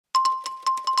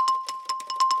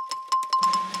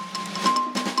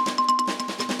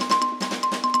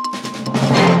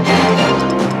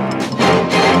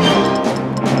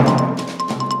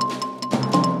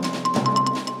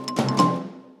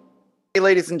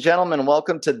ladies and gentlemen.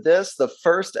 Welcome to the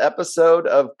first episode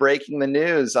of Breaking the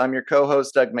News. I'm your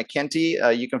co-host, Doug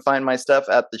McKenty. You can find my stuff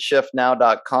at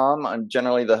theshiftnow.com. I'm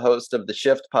generally the host of the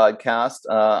Shift podcast.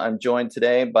 I'm joined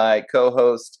today by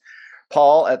co-host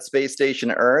Paul at Space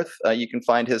Station Earth. You can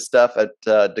find his stuff at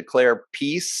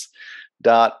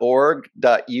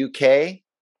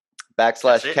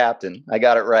declarepeace.org.uk/captain. I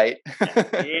got it right.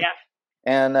 Yeah.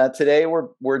 And today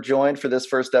we're joined for this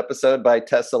first episode by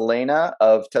Lena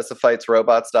of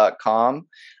TessaFightsRobots.com.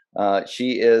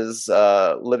 She is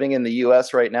living in the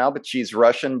U.S. right now, but she's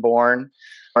Russian-born,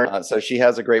 so she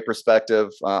has a great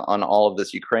perspective on all of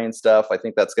this Ukraine stuff. I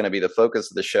think that's going to be the focus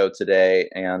of the show today.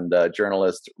 And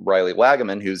journalist Riley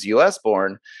Waggaman, who's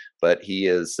U.S.-born, but he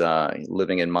is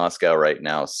living in Moscow right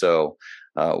now. So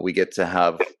we get to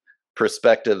have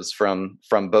perspectives from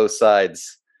both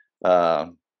sides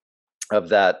of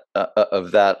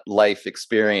that life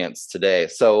experience today.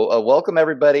 So welcome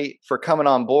everybody for coming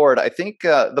on board. I think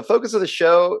the focus of the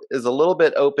show is a little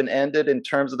bit open-ended in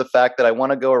terms of the fact that I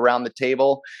want to go around the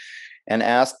table and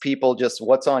ask people just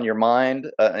what's on your mind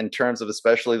in terms of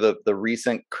especially the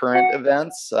recent current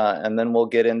events, and then we'll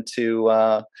get into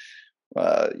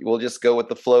we'll just go with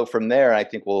the flow from there. I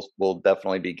think we'll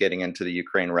definitely be getting into the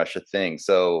Ukraine-Russia thing.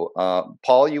 So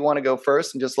Paul, you want to go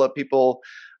first and just let people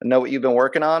know what you've been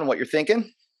working on, what you're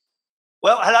thinking?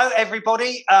 Well, hello,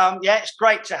 everybody. It's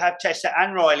great to have Tessa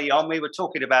and Riley on. We were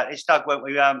talking about this, Doug, weren't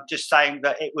we? Just saying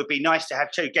that it would be nice to have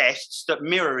two guests that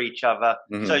mirror each other.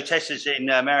 Mm-hmm. So Tessa's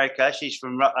in America. She's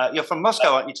from, you're from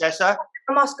Moscow, aren't you, Tessa?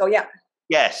 From Moscow, yeah.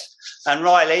 Yes. And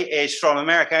Riley is from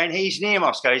America, and he's near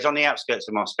Moscow. He's on the outskirts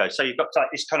of Moscow. So you've got like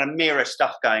this kind of mirror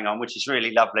stuff going on, which is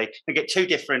really lovely. We get two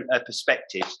different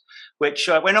perspectives, which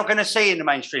we're not going to see in the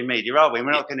mainstream media, are we?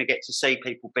 We're not going to get to see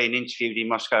people being interviewed in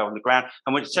Moscow on the ground,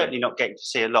 and we're certainly not getting to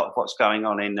see a lot of what's going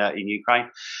on in Ukraine,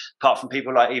 apart from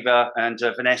people like Eva and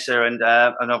Vanessa, and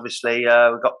obviously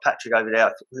we've got Patrick over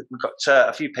there. We've got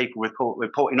a few people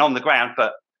reporting on the ground,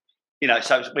 but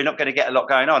so we're not going to get a lot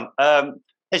going on.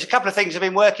 There's a couple of things I've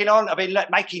been working on. I've been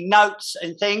making notes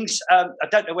and things. I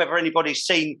don't know whether anybody's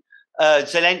seen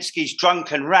Zelensky's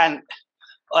drunken rant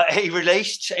he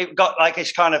released. It got like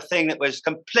this kind of thing that was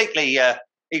completely,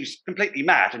 he was completely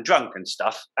mad and drunk and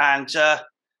stuff. And I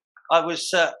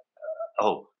was,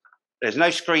 there's no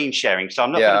screen sharing, so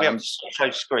I'm not going to be able to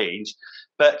show screens.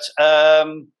 But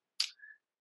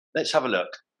let's have a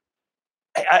look.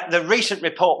 The recent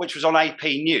report, which was on AP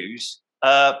News,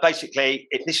 basically,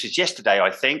 this was yesterday, I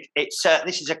think.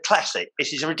 This is a classic.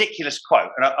 This is a ridiculous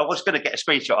quote, and I was going to get a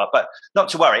screenshot of, but not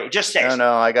to worry. It just says,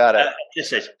 "No, I got it." It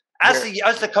says,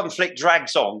 as the conflict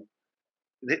drags on,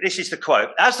 this is the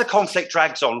quote: "As the conflict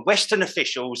drags on, Western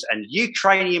officials and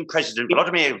Ukrainian President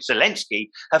Volodymyr Zelensky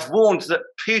have warned that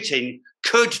Putin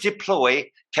could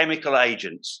deploy chemical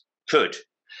agents. Could."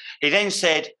 He then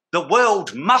said, "The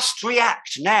world must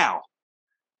react now."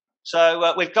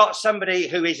 So we've got somebody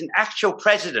who is an actual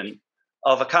president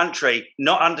of a country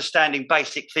not understanding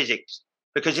basic physics,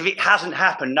 because if it hasn't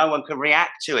happened, no one can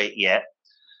react to it yet.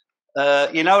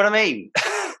 You know what I mean?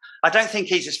 I don't think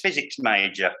he's a physics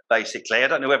major, basically. I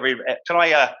don't know whether can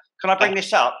I bring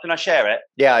this up? Can I share it?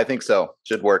 Yeah, I think so.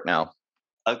 Should work now.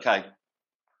 Okay.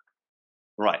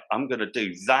 Right, I'm going to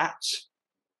do that.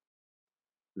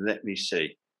 Let me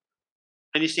see.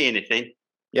 Can you see anything?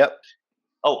 Yep.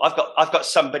 Oh, I've got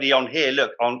somebody on here.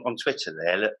 Look on Twitter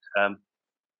there. Look,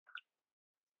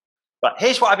 but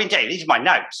here's what I've been doing. These are my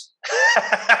notes.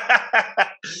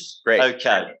 Great.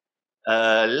 Okay.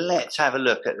 Let's have a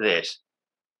look at this.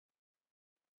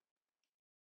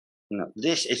 No,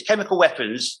 this is chemical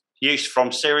weapons use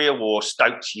from Syria war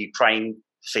stokes Ukraine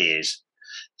fears.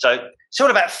 So it's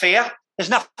all about fear. There's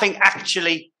nothing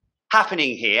actually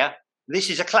happening here.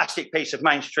 This is a classic piece of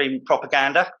mainstream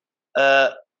propaganda.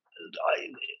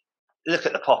 Look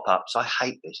at the pop-ups. I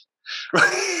hate this.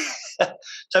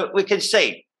 So we can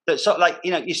see that sort of like,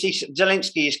 you see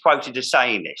Zelensky is quoted as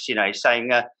saying this, he's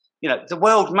saying, the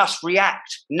world must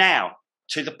react now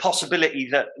to the possibility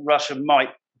that Russia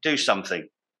might do something.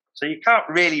 So you can't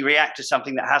really react to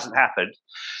something that hasn't happened.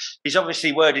 He's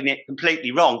obviously wording it completely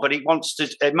wrong, but he wants to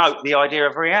emote the idea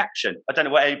of reaction. I don't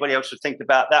know what anybody else would think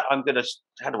about that. How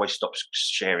do I stop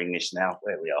sharing this now?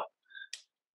 There we are.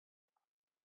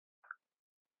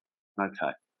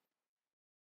 Okay.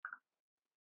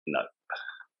 No.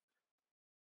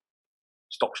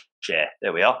 Stop share.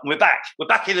 There we are. We're back. We're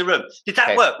back in the room. Did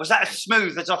that work? Was that as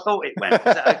smooth as I thought it went?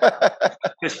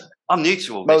 I'm new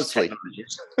to all this. Mostly.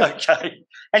 Okay.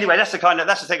 Anyway, that's the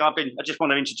thing I just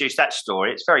want to introduce that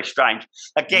story. It's very strange.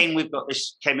 Again, we've got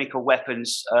this chemical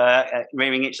weapons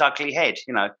rearing its ugly head,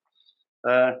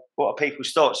 What are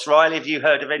people's thoughts? Riley, have you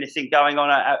heard of anything going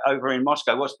on over in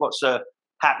Moscow? What's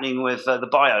happening with the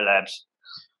biolabs?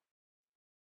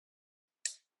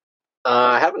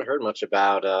 I haven't heard much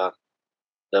about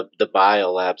the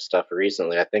biolab stuff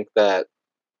recently. I think that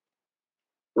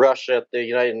Russia at the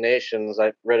United Nations,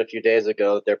 I read a few days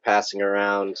ago that they're passing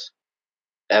around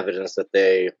evidence that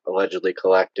they allegedly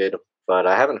collected, but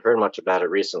I haven't heard much about it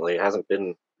recently. It hasn't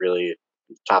been really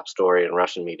top story in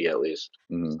Russian media, at least.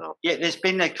 Mm-hmm. So. Yeah, there's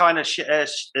been a kind of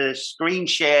screen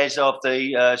shares of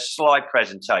the slide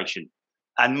presentation,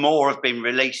 and more have been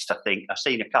released, I think. I've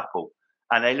seen a couple,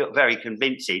 and they look very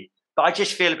convincing. But I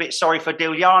just feel a bit sorry for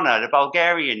Dilyana, the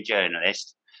Bulgarian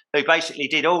journalist, who basically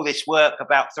did all this work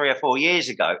about 3 or 4 years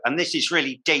ago. And this is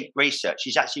really deep research.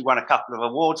 She's actually won a couple of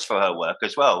awards for her work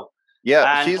as well.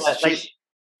 Yeah, and,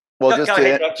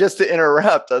 just to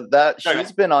interrupt,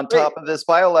 she's been on top of this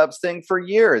biolabs thing for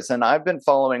years, and I've been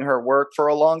following her work for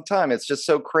a long time. It's just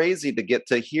so crazy to get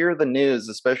to hear the news,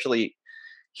 especially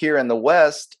here in the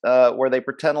West, where they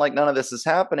pretend like none of this is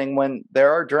happening, when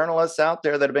there are journalists out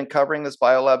there that have been covering this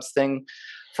biolabs thing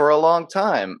for a long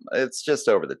time. It's just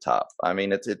over the top. I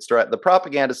mean, it's the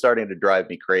propaganda is starting to drive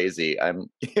me crazy.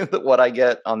 What I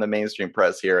get on the mainstream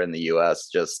press here in the U.S.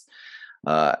 just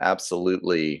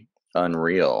absolutely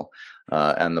unreal.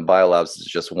 And the biolabs is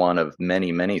just one of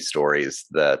many, many stories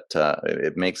that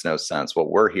it makes no sense. What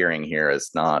we're hearing here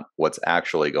is not what's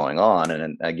actually going on.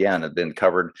 And again, have been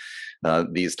covered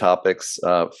these topics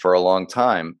for a long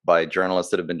time by journalists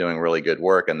that have been doing really good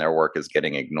work, and their work is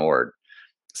getting ignored.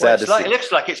 It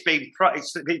looks like it's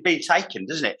been taken,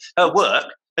 doesn't it? Her work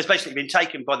has basically been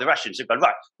taken by the Russians. They've gone,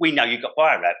 right, we know you've got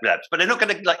biolabs, but they're not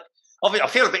going to I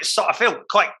feel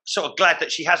quite sort of glad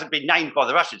that she hasn't been named by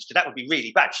the Russians, because that would be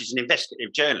really bad. She's an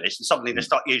investigative journalist, and suddenly they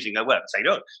start using her work and say,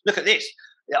 look at this.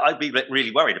 I'd be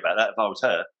really worried about that if I was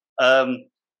her.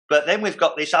 But then we've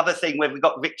got this other thing where we've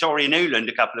got Victoria Nuland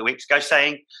a couple of weeks ago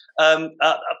saying,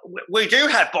 we do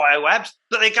have biolabs,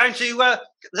 but they're going to,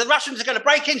 the Russians are going to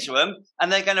break into them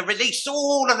and they're going to release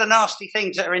all of the nasty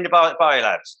things that are in the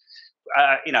biolabs.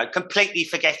 Completely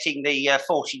forgetting the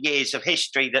 40 years of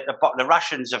history that the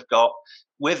Russians have got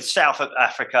with South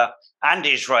Africa and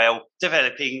Israel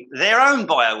developing their own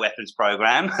bioweapons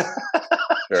program.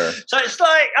 Sure. So it's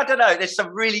like, I don't know, there's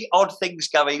some really odd things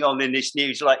going on in this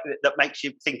news, like that makes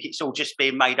you think it's all just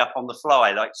being made up on the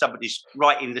fly, like somebody's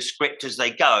writing the script as they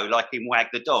go, like in Wag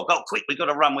the Dog. Oh, quick, we've got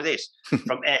to run with this.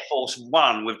 From Air Force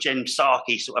One, with Jen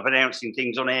Psaki sort of announcing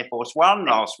things on Air Force One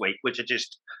last week, which are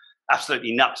just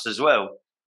absolutely nuts as well.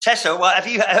 Tessa, have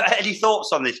you any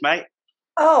thoughts on this, mate?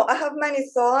 Oh, I have many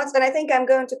thoughts, and I think I'm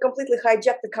going to completely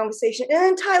hijack the conversation in an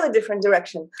entirely different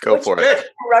direction. Go for it.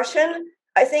 Russian,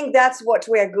 I think that's what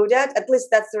we are good at least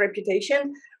that's the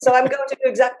reputation. So I'm going to do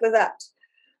exactly that.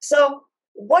 So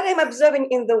what I'm observing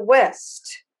in the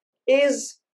West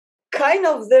is kind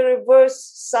of the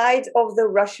reverse side of the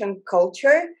Russian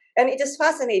culture. And it is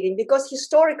fascinating because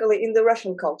historically in the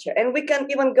Russian culture, and we can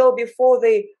even go before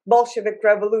the Bolshevik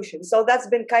Revolution, so that's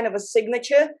been kind of a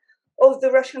signature of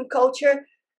the Russian culture,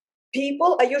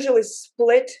 people are usually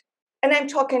split. And I'm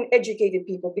talking educated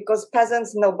people, because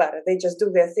peasants know better. They just do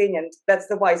their thing, and that's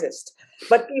the wisest.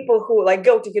 But people who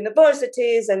go to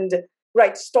universities and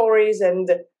write stories and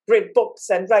read books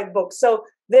and write books. So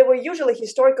they were usually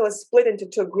historically split into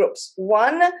two groups.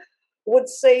 One would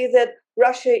say that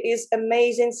Russia is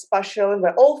amazing, special, and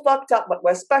we're all fucked up, but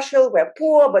we're special. We're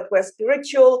poor, but we're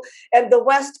spiritual. And the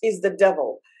West is the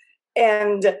devil.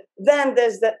 And then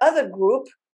there's the other group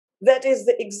that is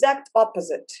the exact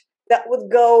opposite. That would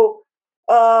go,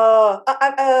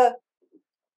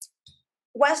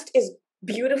 West is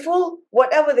beautiful.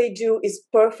 Whatever they do is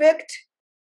perfect.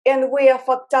 And we are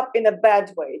fucked up in a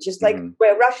bad way. Just like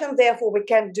we're Russian, therefore we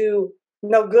can't do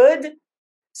no good.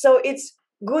 So it's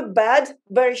good, bad,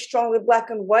 very strongly black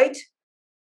and white,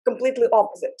 completely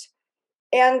opposite.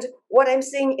 And what I'm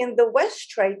seeing in the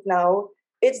West right now,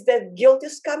 it's that guilt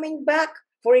is coming back.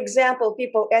 For example,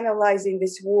 people analyzing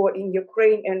this war in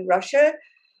Ukraine and Russia,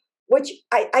 which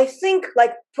I think,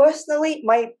 personally,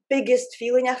 my biggest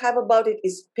feeling I have about it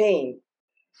is pain.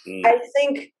 I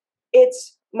think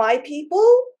it's my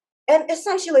people. And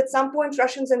essentially, at some point,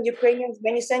 Russians and Ukrainians,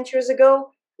 many centuries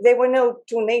ago, there were no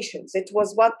two nations. It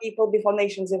was one people before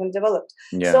nations even developed.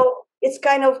 Yeah. So it's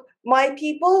kind of my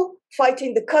people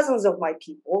fighting the cousins of my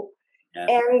people. Yeah.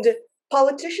 And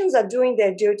politicians are doing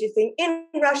their dirty thing in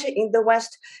Russia, in the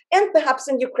West, and perhaps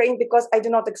in Ukraine, because I do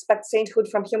not expect sainthood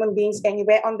from human beings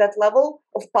anywhere on that level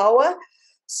of power.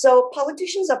 So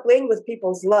politicians are playing with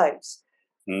people's lives.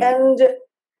 And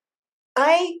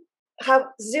I have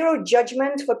zero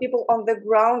judgment for people on the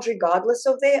ground, regardless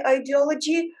of their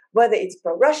ideology, whether it's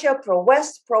pro-Russia,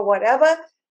 pro-West, pro-whatever.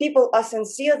 People are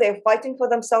sincere. They're fighting for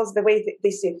themselves the way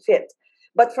they see fit.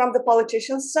 But from the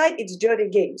politicians' side, it's dirty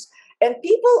games. And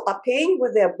people are paying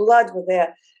with their blood, with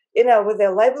their, with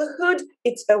their livelihood.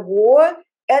 It's a war.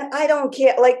 And I don't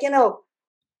care.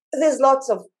 There's lots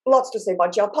to say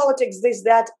about geopolitics, this,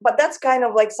 that, but that's kind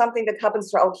of like something that happens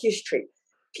throughout history.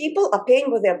 People are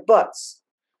paying with their butts.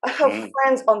 I have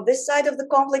friends on this side of the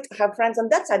conflict. I have friends on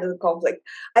that side of the conflict.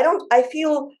 I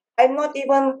feel I'm not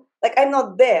even, I'm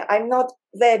not there. I'm not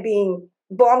there being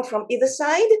bombed from either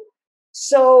side.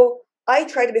 So I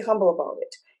try to be humble about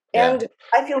it. And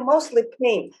I feel mostly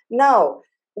pain. Now,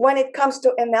 when it comes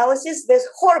to analysis, there's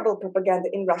horrible propaganda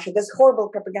in Russia. There's horrible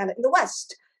propaganda in the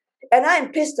West. And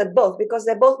I'm pissed at both because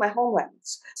they're both my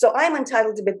homelands. So I'm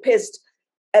entitled to be pissed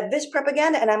at this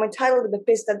propaganda, and I'm entitled to be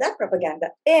pissed at that propaganda.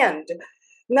 And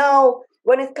now,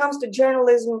 when it comes to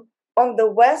journalism on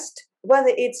the West,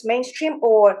 whether it's mainstream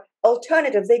or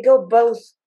alternative, they go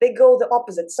the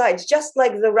opposite sides, just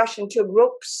like the Russian two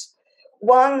groups.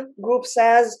 One group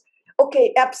says,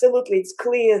 okay, absolutely, it's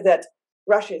clear that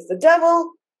Russia is the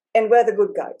devil and we're the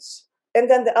good guys. And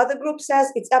then the other group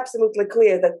says it's absolutely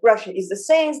clear that Russia is the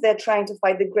saints. They're trying to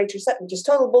fight the Great Reset, which is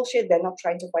total bullshit. They're not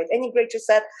trying to fight any Great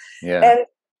Reset. Yeah.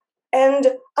 And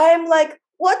I'm like,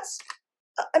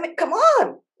 come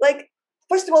on.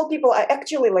 First of all, people are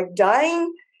actually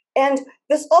dying. And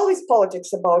there's always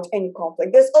politics about any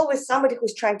conflict. There's always somebody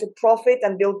who's trying to profit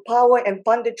and build power and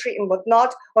punditry and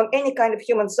whatnot on any kind of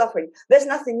human suffering. There's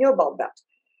nothing new about that.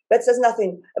 That says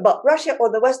nothing about Russia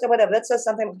or the West or whatever. That says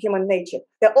something about human nature.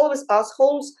 There are always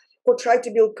assholes who try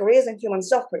to build careers in human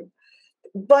suffering.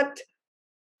 But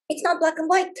it's not black and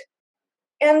white.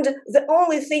 And the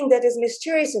only thing that is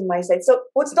mysterious in my side, so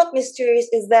what's not mysterious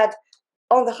is that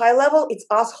on the high level, it's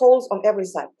assholes on every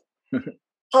side.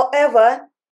 However,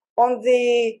 on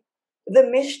the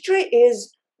mystery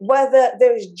is whether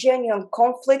there is genuine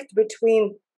conflict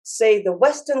between, say, the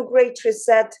Western Great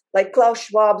Reset, like Klaus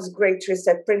Schwab's Great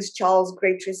Reset, Prince Charles'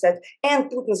 Great Reset, and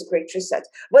Putin's Great Reset,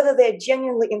 whether they're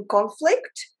genuinely in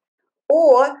conflict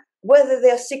or whether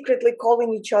they're secretly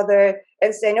calling each other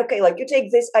and saying, okay, you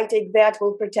take this, I take that,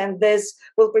 we'll pretend this,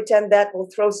 we'll pretend that, we'll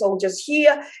throw soldiers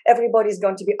here, everybody's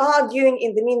going to be arguing.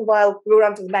 In the meanwhile, we'll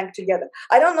run to the bank together.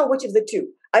 I don't know which of the two.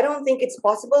 I don't think it's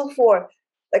possible for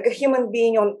a human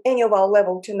being on any of our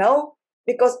level to know,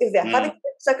 because if they're having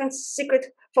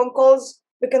secret phone calls,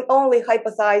 we can only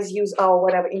hypothesize, use our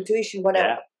whatever intuition,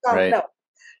 whatever. No.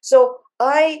 So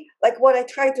what I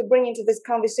try to bring into this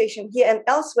conversation here and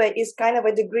elsewhere is kind of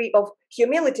a degree of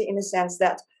humility, in the sense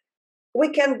that we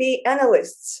can be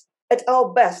analysts at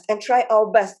our best and try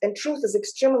our best, and truth is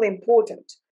extremely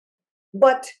important.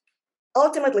 But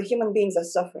ultimately, human beings are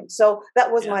suffering. So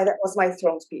that was my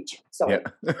throne speech. So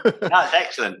that's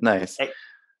excellent. Nice.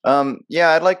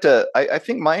 I'd like to. I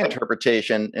think my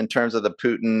interpretation in terms of the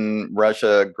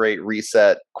Putin-Russia Great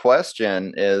Reset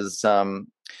question is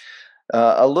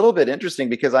a little bit interesting,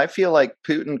 because I feel like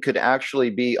Putin could actually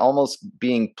be almost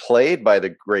being played by the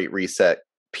Great Reset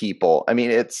people. I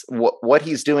mean, it's what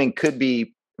he's doing could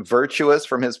be virtuous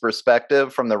from his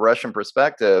perspective, from the Russian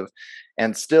perspective,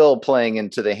 and still playing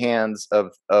into the hands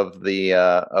of what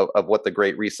the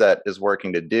Great Reset is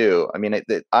working to do. I mean,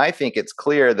 I think it's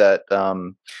clear that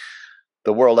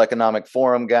the World Economic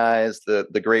Forum guys,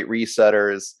 the Great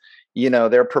Resetters,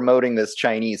 they're promoting this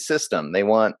Chinese system. They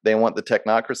want the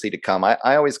technocracy to come. I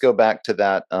always go back to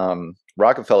that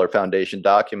Rockefeller Foundation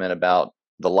document about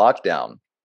the lockdown,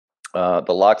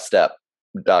 the lockstep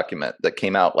document that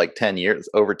came out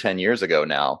over 10 years ago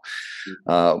now,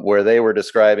 where they were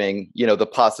describing, the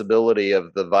possibility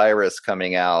of the virus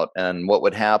coming out and what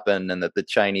would happen, and that the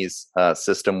Chinese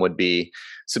system would be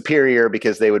superior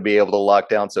because they would be able to lock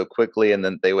down so quickly, and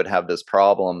then they would have this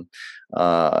problem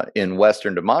in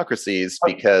Western democracies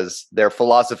because their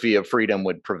philosophy of freedom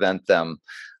would prevent them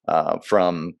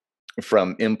from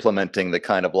implementing the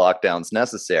kind of lockdowns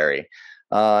necessary.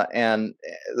 And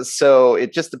so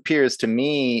it just appears to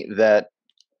me that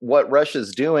what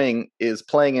Russia's doing is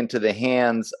playing into the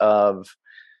hands of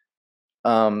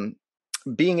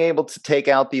being able to take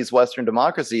out these Western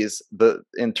democracies,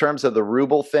 in terms of the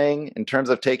ruble thing, in terms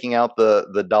of taking out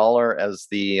the dollar as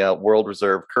the world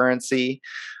reserve currency.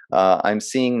 I'm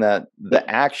seeing that the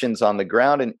actions on the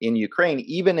ground in Ukraine,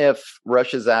 even if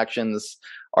Russia's actions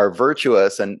are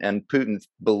virtuous and Putin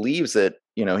believes it,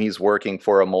 he's working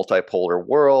for a multipolar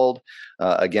world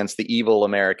against the evil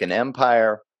American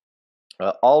empire.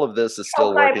 All of this is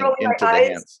still working into the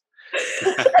hands.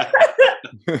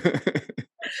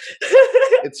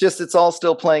 it's all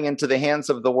still playing into the hands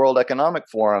of the World Economic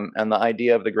Forum and the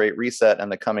idea of the Great Reset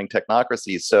and the coming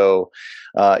technocracy. So,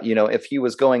 if he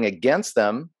was going against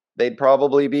them, they'd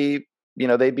probably be,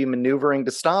 they'd be maneuvering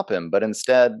to stop him. But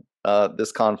instead,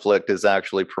 this conflict is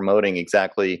actually promoting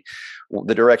exactly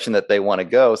the direction that they want to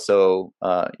go. So,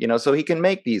 so he can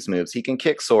make these moves. He can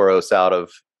kick Soros out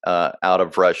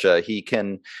of Russia. He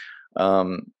can,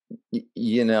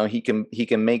 he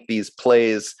can make these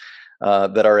plays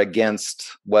that are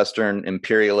against Western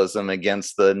imperialism,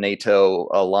 against the NATO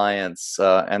alliance,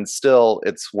 and still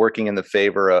it's working in the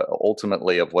favor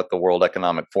ultimately of what the World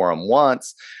Economic Forum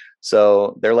wants.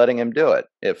 So they're letting him do it.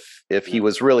 If he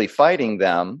was really fighting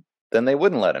them, then they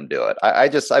wouldn't let him do it.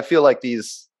 I feel like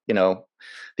these,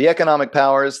 the economic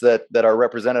powers that are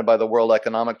represented by the World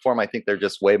Economic Forum, I think they're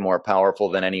just way more powerful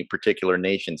than any particular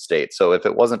nation state. So if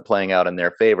it wasn't playing out in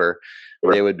their favor,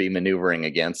 they would be maneuvering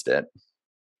against it.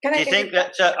 Do you think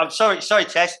that? I'm sorry,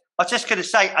 Tess. I was just going to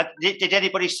say, did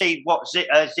anybody see what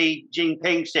Xi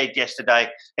Jinping said yesterday?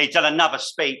 He'd done another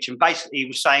speech, and basically he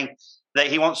was saying that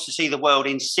he wants to see the world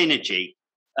in synergy,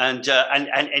 and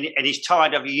he's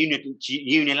tired of a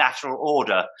unilateral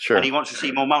order, and he wants to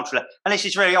see more multilateral. And this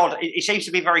is very odd. He seems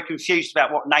to be very confused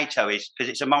about what NATO is, because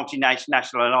it's a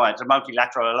multinational alliance, a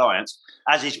multilateral alliance,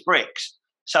 as is BRICS.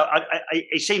 So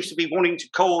he seems to be wanting to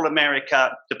call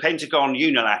America, the Pentagon,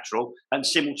 unilateral, and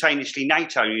simultaneously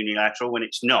NATO unilateral when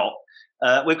it's not.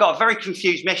 We've got a very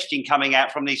confused messaging coming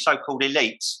out from these so-called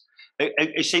elites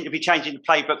who seem to be changing the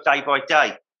playbook day by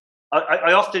day.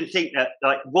 I often think that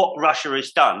what Russia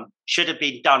has done should have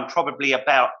been done probably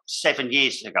about 7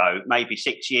 years ago, maybe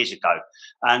 6 years ago,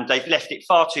 and they've left it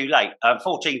far too late.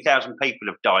 14,000 people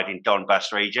have died in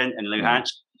Donbass region and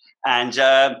Luhansk. And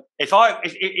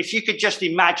if you could just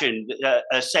imagine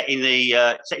setting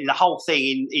the whole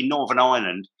thing in Northern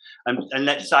Ireland, and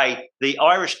let's say the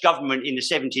Irish government in the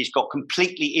 70s got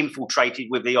completely infiltrated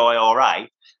with the IRA,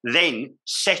 then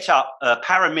set up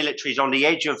paramilitaries on the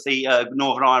edge of the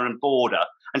Northern Ireland border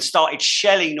and started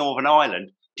shelling Northern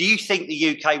Ireland, do you think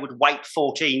the UK would wait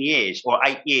 14 years or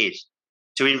 8 years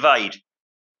to invade?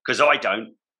 Because I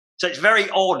don't. So it's very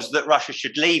odd that Russia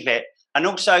should leave it, and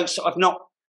also sort of not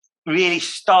really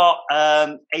start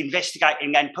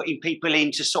investigating and putting people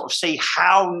in to sort of see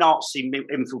how Nazi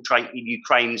infiltrated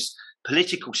Ukraine's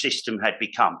political system had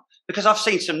become. Because I've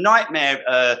seen some nightmare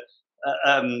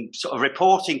sort of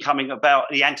reporting coming about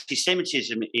the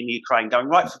anti-Semitism in Ukraine, going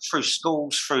right through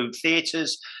schools, through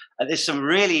theatres. There's some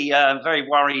really very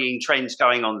worrying trends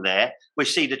going on there. We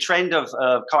see the trend of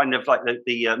kind of like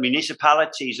the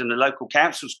municipalities and the local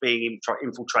councils being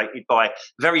infiltrated by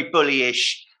very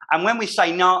bullyish. And when we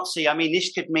say Nazi, I mean,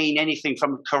 this could mean anything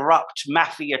from corrupt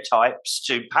mafia types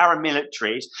to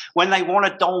paramilitaries. When they want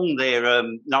to don their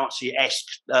Nazi-esque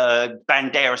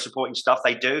Bandera supporting stuff,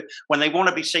 they do. When they want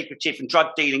to be secretive and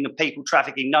drug dealing and people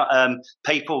trafficking,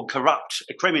 people, corrupt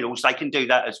criminals, they can do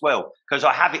that as well. Because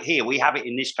I have it here, we have it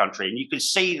in this country, and you can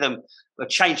see them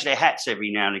change their hats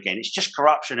every now and again. It's just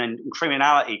corruption and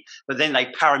criminality, but then they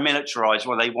paramilitarize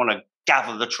when they want to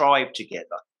gather the tribe together.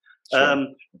 Sure.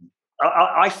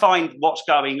 I find what's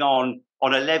going on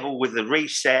a level with the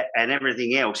reset and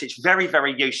everything else, it's very,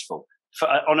 very useful.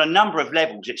 On a number of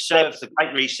levels, it serves the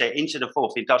Great Reset into the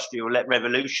Fourth Industrial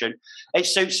Revolution. It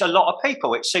suits a lot of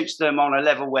people. It suits them on a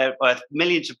level where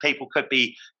millions of people could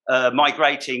be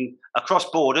migrating across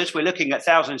borders. We're looking at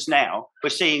thousands now. We're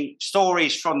seeing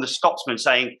stories from the Scotsman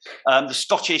saying the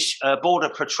Scottish Border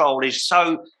Patrol is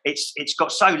it's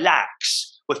got so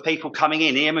lax with people coming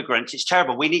in, the immigrants. It's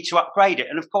terrible. We need to upgrade it.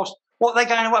 And of course, what are they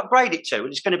going to upgrade it to?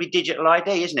 It's going to be digital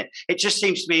ID, isn't it? It just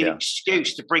seems to be an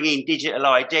excuse to bring in digital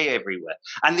ID everywhere.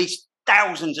 And these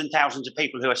thousands and thousands of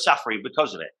people who are suffering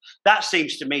because of it. That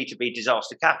seems to me to be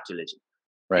disaster capitalism.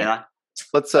 Right. You know?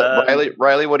 Let's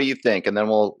Riley, what do you think? And then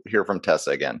we'll hear from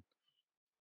Tessa again.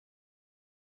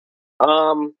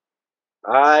 First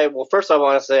I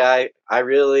want to say I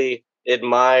really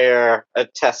admire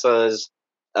Tessa's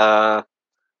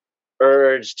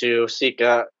urge to seek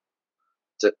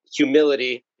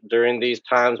humility during these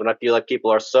times when I feel like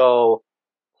people are so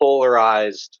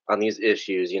polarized on these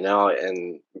issues,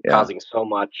 and causing so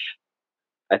much.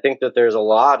 I think that there's a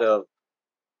lot of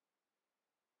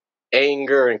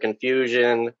anger and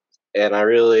confusion, and I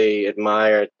really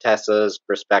admire Tessa's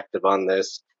perspective on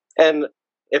this. And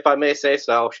if I may say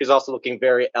so, she's also looking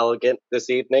very elegant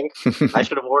this evening. I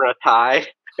should have worn a tie.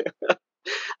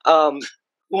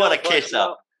 What a kiss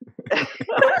up. Thank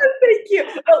you.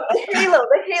 Oh, the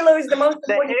halo is the most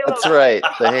important. That's right,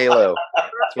 the halo.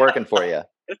 It's working for you.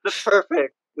 It's the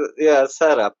perfect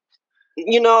setup.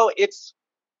 It's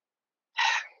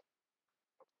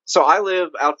So I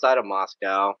live outside of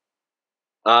Moscow.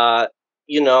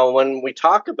 When we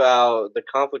talk about the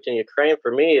conflict in Ukraine, for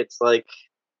me, it's like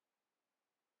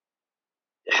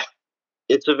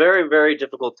it's a very, very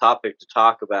difficult topic to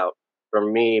talk about for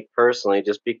me personally,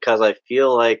 just because I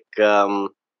feel like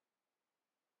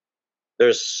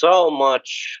there's so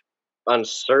much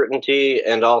uncertainty,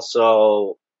 and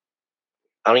also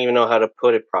I don't even know how to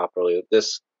put it properly.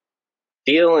 This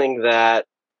feeling that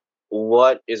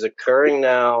what is occurring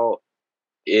now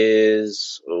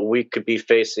is we could be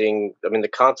facing, I mean, the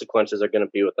consequences are going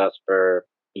to be with us for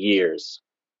years.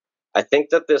 I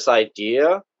think that this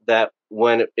idea that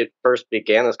when it first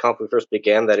began, this conflict first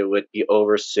began, that it would be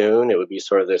over soon, it would be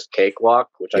sort of this cakewalk,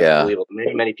 which I Yeah. believe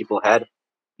many, many people had.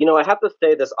 I have to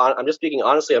say this, I'm just speaking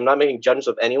honestly, I'm not making judgments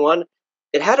of anyone.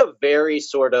 It had a very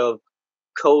sort of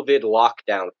COVID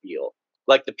lockdown feel.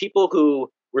 Like the people who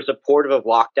were supportive of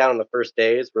lockdown in the first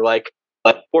days were like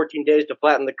 14 days to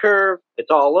flatten the curve,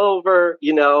 it's all over,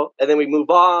 and then we move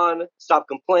on, stop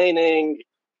complaining.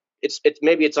 It's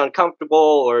maybe it's uncomfortable,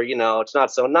 or it's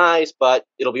not so nice, but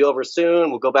it'll be over soon.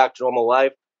 We'll go back to normal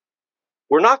life.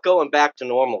 We're not going back to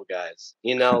normal, guys.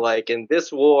 Like in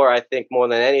this war, I think more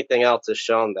than anything else has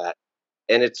shown that,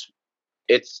 and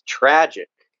it's tragic.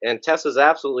 And Tessa's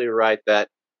absolutely right that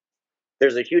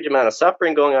there's a huge amount of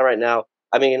suffering going on right now.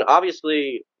 I mean,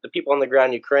 obviously, the people on the ground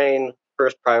in Ukraine,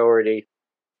 first priority.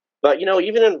 But,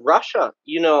 even in Russia,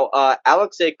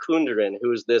 Alexei Kunderin,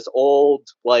 who's this old,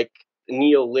 like,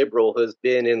 neoliberal who's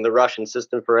been in the Russian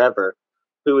system forever,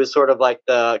 who is sort of like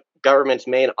the government's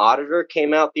main auditor,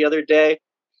 came out the other day.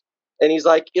 And he's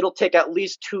like, it'll take at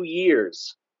least 2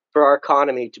 years for our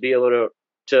economy to be able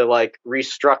to like,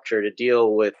 restructure to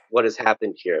deal with what has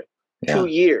happened here. Yeah. 2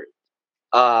 years.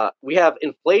 We have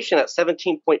inflation at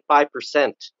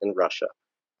 17.5% in Russia.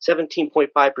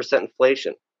 17.5%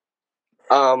 inflation.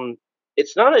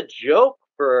 It's not a joke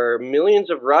for millions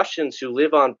of Russians who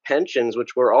live on pensions,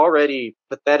 which were already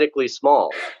pathetically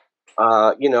small.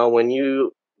 When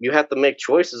you have to make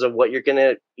choices of what you're going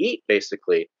to eat,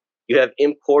 basically. You have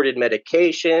imported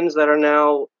medications that are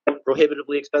now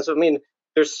prohibitively expensive. I mean,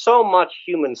 there's so much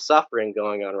human suffering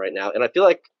going on right now. And I feel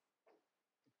like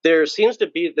there seems to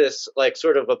be this, like,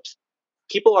 sort of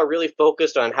people are really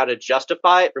focused on how to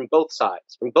justify it from both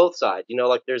sides.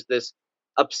 Like there's this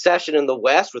obsession in the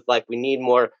West with like we need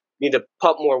to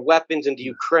pump more weapons into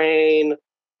Ukraine.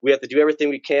 We have to do everything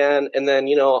we can. And then,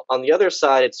 on the other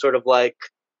side, it's sort of like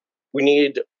we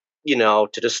need,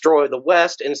 to destroy the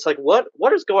West. And it's like, what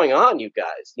is going on, you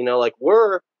guys? Like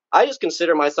I just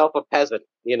consider myself a peasant,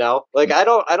 like I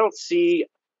don't see,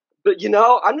 but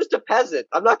I'm just a peasant.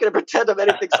 I'm not going to pretend I'm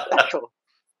anything special.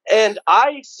 And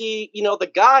I see,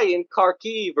 the guy in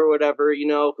Kharkiv or whatever,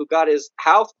 who got his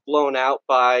house blown out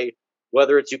by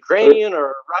whether it's Ukrainian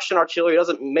or Russian artillery,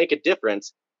 doesn't make a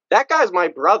difference. That guy's my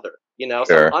brother, Sure.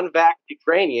 Some unvaxxed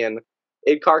Ukrainian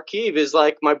in Kharkiv is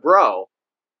like my bro.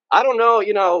 I don't know,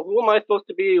 who am I supposed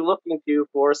to be looking to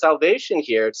for salvation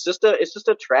here? It's just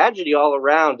a tragedy all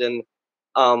around. And,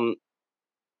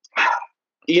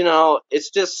 it's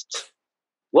just,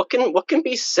 what can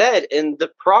be said? And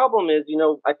the problem is,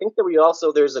 I think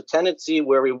that there's a tendency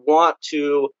where we want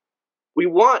to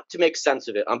make sense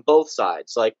of it on both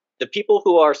sides. Like the people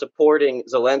who are supporting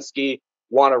Zelensky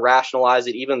want to rationalize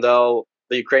it, even though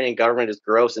the Ukrainian government is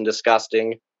gross and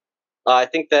disgusting. I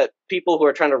think that people who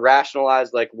are trying to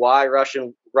rationalize like why Russia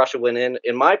went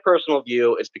in my personal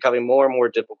view, it's becoming more and more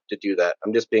difficult to do that.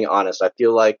 I'm just being honest. I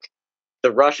feel like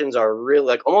the Russians are really,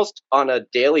 like, almost on a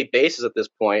daily basis at this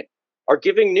point, are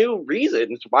giving new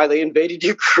reasons why they invaded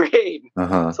Ukraine.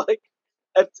 Uh-huh. It's like,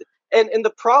 and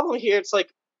the problem here, it's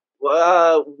like,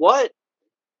 what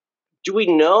do we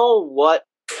know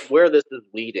where this is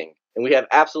leading? And we have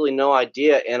absolutely no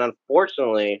idea. And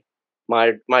unfortunately,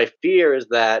 my fear is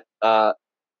that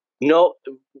no,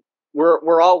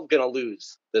 we're all gonna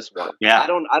lose this one. Yeah. I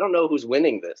don't know who's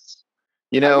winning this.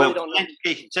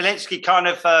 Zelensky kind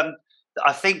of.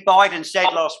 I think Biden said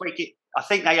last week. I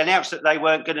think they announced that they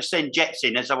weren't going to send jets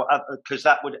in, because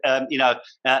that would,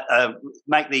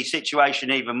 make the situation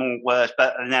even more worse.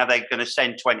 But now they're going to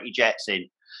send 20 jets in.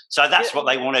 So that's what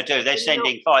they want to do. They're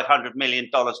sending $500 million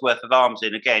worth of arms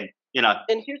in again.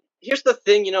 And here's the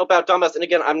thing, about Donbass. And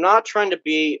again, I'm not trying to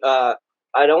be. I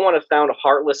don't want to sound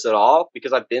heartless at all,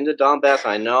 because I've been to Donbass.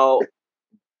 I know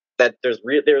that there's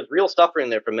real suffering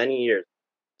there for many years.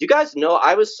 You guys know,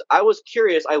 I was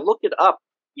curious. I looked it up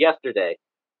yesterday.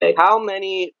 How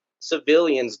many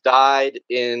civilians died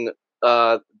in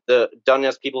the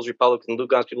Donetsk People's Republic and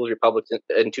Lugansk People's Republic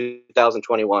in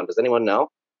 2021? Does anyone know?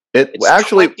 It's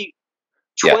actually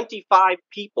 25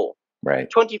 people. Right.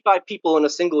 25 people in a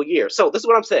single year. So this is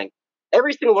what I'm saying.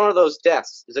 Every single one of those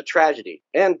deaths is a tragedy,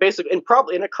 and basically, and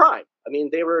probably in a crime. I mean,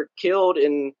 they were killed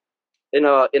in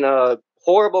a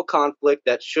horrible conflict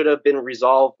that should have been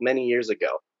resolved many years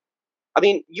ago. I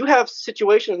mean, you have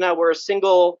situations now where a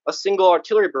single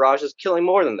artillery barrage is killing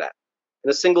more than that in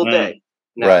a single day.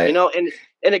 Now, right. you know,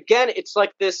 and again, it's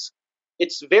like this.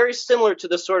 It's very similar to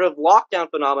the sort of lockdown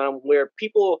phenomenon where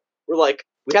people were like,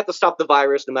 we have to stop the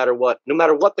virus no matter what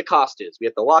the cost is. We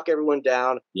have to lock everyone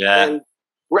down. Yeah. And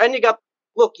we're ending up.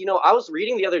 Look, you know, I was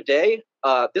reading the other day.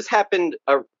 This happened.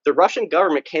 The Russian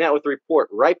government came out with a report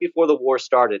right before the war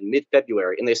started,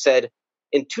 mid-February, and they said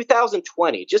in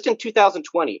 2020, just in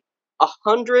 2020,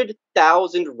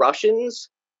 100,000 Russians.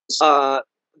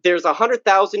 There's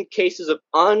 100,000 cases of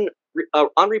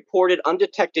unreported,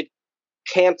 undetected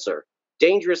cancer,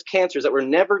 dangerous cancers that were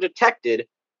never detected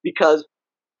because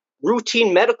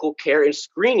routine medical care and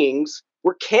screenings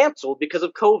were canceled because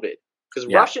of COVID.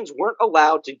 Because Russians weren't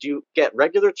allowed to get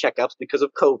regular checkups because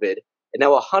of COVID. And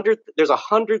now there's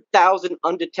 100,000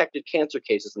 undetected cancer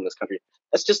cases in this country.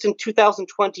 That's just in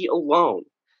 2020 alone.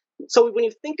 So when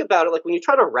you think about it, like when you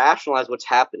try to rationalize what's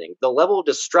happening, the level of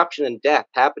destruction and death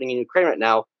happening in Ukraine right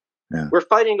now, we're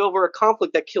fighting over a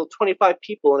conflict that killed 25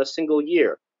 people in a single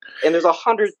year. And there's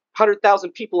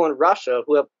 100,000 people in Russia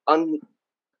who have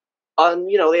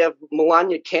they have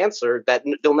malign cancer that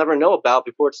they'll never know about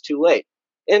before it's too late.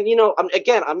 And, you know, I'm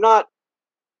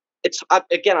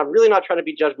really not trying to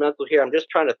be judgmental here. I'm just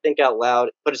trying to think out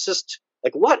loud. But it's just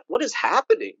like, what is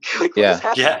happening? Like, what is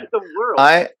happening to the world?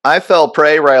 I fell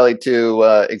prey, Riley,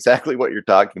 to exactly what you're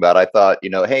talking about. I thought,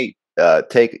 you know, hey,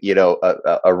 take, you know,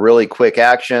 a really quick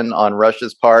action on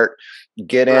Russia's part,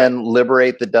 get in,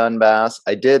 liberate the Donbass.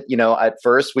 I did, you know, at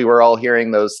first we were all hearing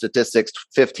those statistics,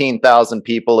 15,000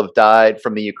 people have died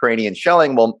from the Ukrainian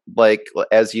shelling. Well, like,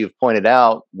 as you've pointed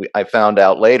out, I found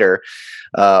out later,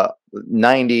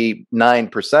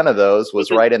 99% of those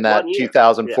was right in that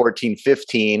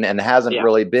 2014-15 and hasn't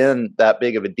really been that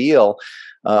big of a deal.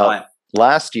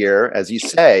 Last year, as you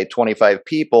say, 25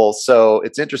 people. So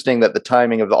it's interesting that the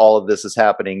timing of all of this is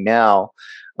happening now.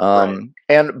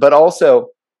 But also,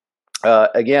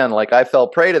 again, like I fell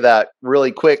prey to that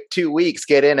really quick 2 weeks,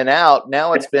 get in and out.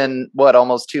 Now it's been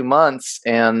almost 2 months,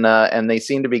 and they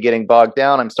seem to be getting bogged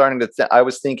down. I'm starting to. I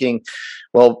was thinking,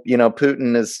 well, you know,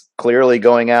 Putin is clearly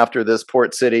going after this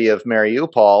port city of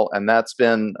Mariupol, and that's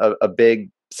been a big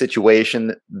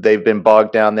situation. They've been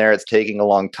bogged down there. It's taking a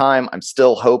long time. I'm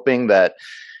still hoping that,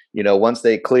 you know, once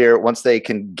they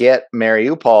can get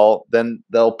Mariupol, then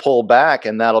they'll pull back,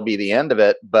 and that'll be the end of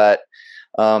it. But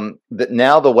that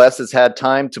now the West has had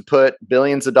time to put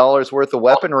billions of dollars worth of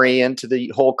weaponry into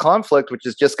the whole conflict, which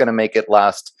is just going to make it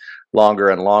last longer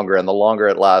and longer. And the longer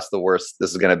it lasts, the worse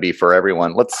this is going to be for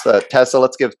everyone. Let's give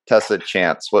Tessa a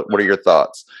chance. What are your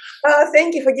thoughts?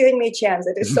 Thank you for giving me a chance.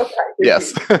 It is so kind.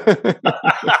 Yes. And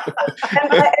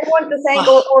I want to thank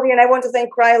all of you, and I want to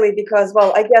thank Riley because,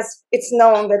 well, I guess it's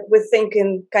known that we think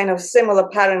in kind of similar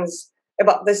patterns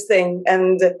about this thing.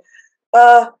 And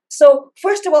so,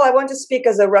 first of all, I want to speak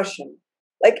as a Russian.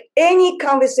 Like any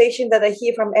conversation that I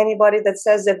hear from anybody that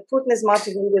says that Putin is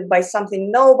motivated by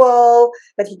something noble,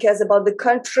 that he cares about the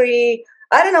country,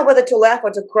 I don't know whether to laugh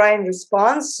or to cry in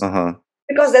response,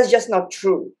 because that's just not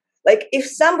true. Like if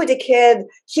somebody cared,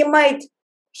 he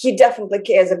definitely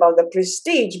cares about the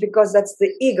prestige because that's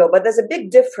the ego. But there's a big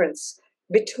difference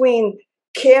between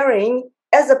caring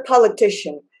as a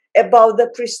politician about the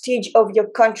prestige of your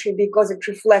country because it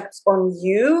reflects on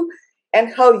you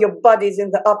and how your buddies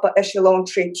in the upper echelon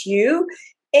treat you,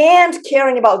 and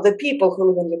caring about the people who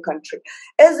live in your country.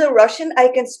 As a Russian, I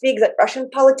can speak that Russian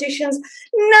politicians,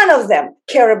 none of them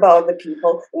care about the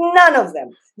people. None of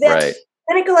them. They're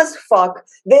cynical as fuck.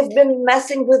 They've been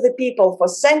messing with the people for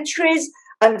centuries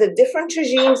under different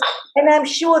regimes, and I'm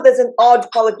sure there's an odd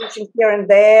politician here and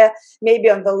there, maybe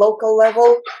on the local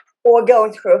level, or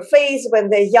going through a phase when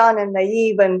they're young and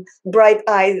naive and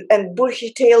bright-eyed and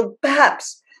bushy-tailed,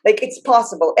 perhaps. Like, it's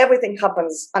possible. Everything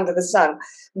happens under the sun.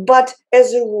 But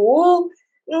as a rule,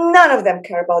 none of them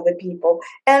care about the people.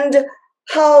 And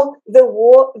how the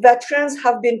war veterans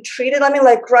have been treated. I mean,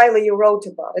 like Riley, you wrote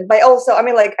about it. But also, I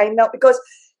mean, like, I know because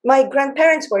my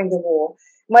grandparents were in the war.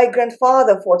 My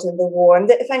grandfather fought in the war.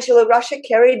 And eventually Russia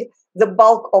carried the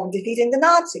bulk of defeating the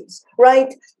Nazis,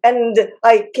 right? And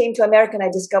I came to America and I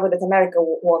discovered that America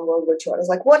won World War II. I was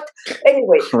like, what?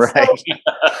 Anyway, so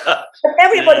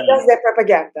everybody does their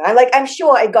propaganda. And like, I'm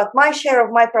sure I got my share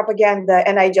of my propaganda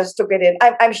and I just took it in.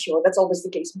 I'm sure that's always the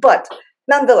case. But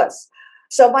nonetheless,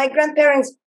 so my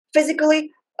grandparents physically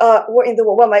were in the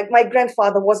war. Well, my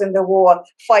grandfather was in the war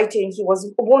fighting. He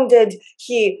was wounded.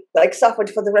 He like suffered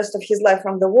for the rest of his life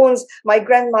from the wounds. My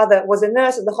grandmother was a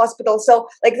nurse at the hospital. So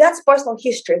like that's personal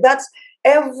history. That's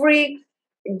every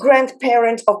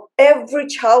grandparent of every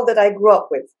child that I grew up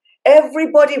with.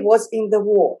 Everybody was in the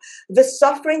war. The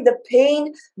suffering, the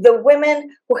pain, the women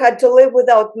who had to live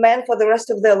without men for the rest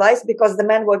of their lives because the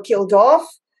men were killed off,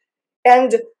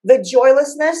 and the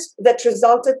joylessness that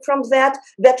resulted from that,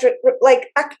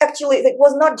 actually, it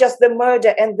was not just the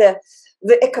murder and the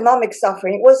economic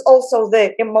suffering, it was also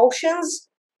the emotions,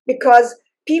 because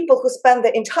people who spend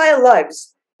their entire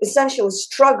lives essentially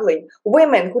struggling,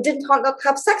 women who did not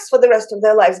have sex for the rest of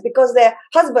their lives because their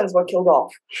husbands were killed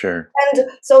off. Sure. And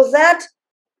so that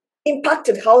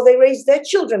impacted how they raised their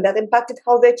children, that impacted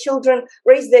how their children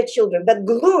raised their children, that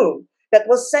gloom that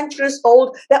was centuries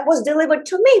old, that was delivered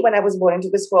to me when I was born into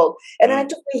this world. And then it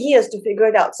took me years to figure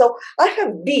it out. So I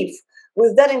have beef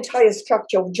with that entire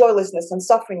structure of joylessness and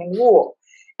suffering and war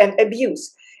and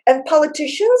abuse. And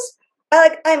politicians,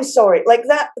 I'm sorry, like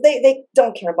that, they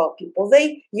don't care about people.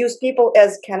 They use people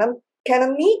as cannon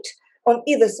meat on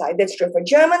either side. That's true for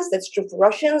Germans, that's true for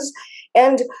Russians.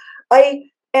 And I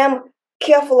am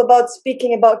careful about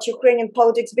speaking about Ukrainian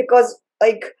politics because,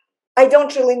 like, I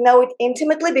don't really know it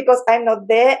intimately because I'm not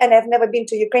there and I've never been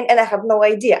to Ukraine and I have no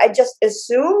idea. I just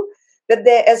assume that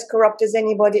they're as corrupt as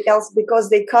anybody else because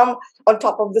they come on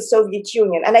top of the Soviet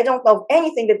Union. And I don't know of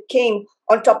anything that came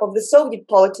on top of the Soviet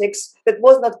politics that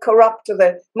was not corrupt to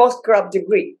the most corrupt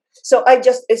degree. So I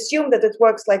just assume that it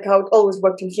works like how it always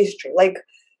worked in history. Like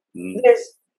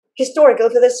there's historically,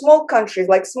 if there's small countries,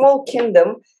 like small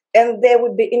kingdom, and there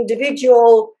would be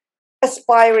individual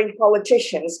aspiring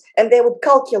politicians, and they would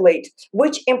calculate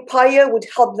which empire would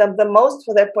help them the most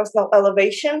for their personal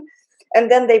elevation, and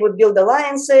then they would build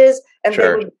alliances, and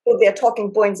they would put their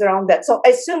talking points around that. So I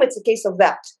assume it's a case of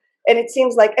that. And it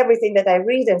seems like everything that I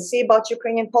read and see about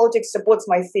Ukrainian politics supports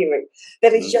my theory,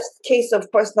 that it's just a case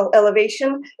of personal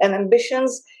elevation and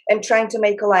ambitions and trying to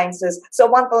make alliances. So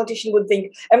one politician would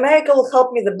think, America will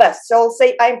help me the best. So I'll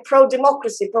say, I'm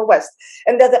pro-democracy, pro-West.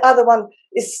 And then the other one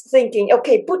is thinking,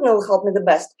 okay, Putin will help me the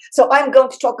best. So I'm going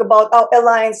to talk about our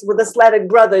alliance with the Slavic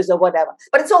brothers or whatever.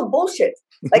 But it's all bullshit.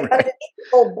 Like, underneath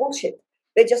it's all bullshit.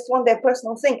 They just want their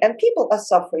personal thing. And people are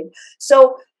suffering.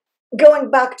 So going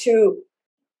back to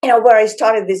where I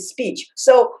started this speech.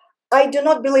 So I do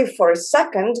not believe for a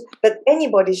second that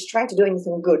anybody is trying to do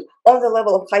anything good on the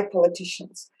level of high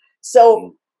politicians.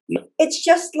 So it's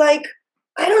just like,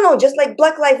 I don't know, just like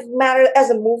Black Lives Matter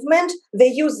as a movement, they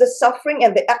use the suffering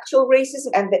and the actual racism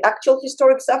and the actual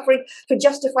historic suffering to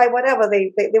justify whatever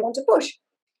they want to push.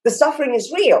 The suffering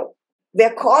is real.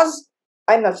 Their cause,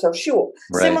 I'm not so sure.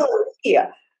 Right. Similarly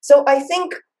here. So I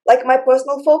think like my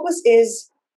personal focus is,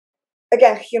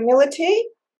 again, humility,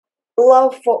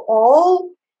 love for all,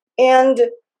 and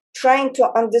trying to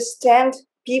understand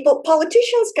people.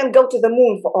 Politicians can go to the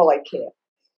moon for all I care.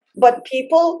 But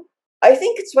people, I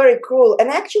think it's very cruel,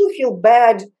 and I actually feel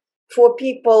bad for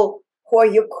people who are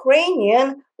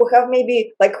Ukrainian, who have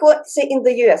maybe, like, who, say in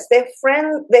the US,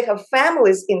 they have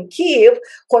families in Kiev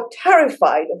who are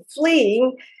terrified of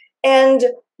fleeing, and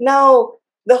now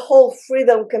the whole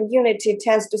freedom community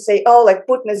tends to say, oh, like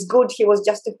Putin is good, he was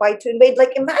justified to invade.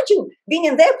 Like imagine being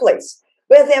in their place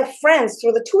where their friends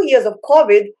through the 2 years of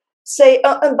COVID say,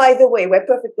 and by the way, we're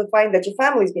perfectly fine that your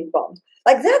family's been bombed.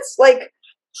 Like that's like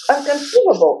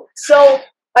unconceivable. So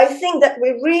I think that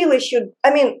we really should,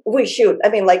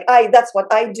 that's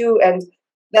what I do and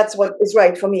that's what is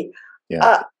right for me.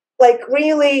 Yeah.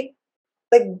 Really,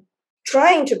 like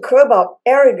trying to curb our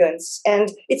arrogance,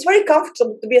 and it's very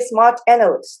comfortable to be a smart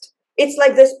analyst. It's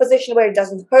like this position where it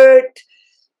doesn't hurt,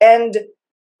 and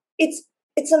it's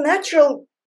a natural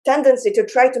tendency to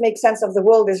try to make sense of the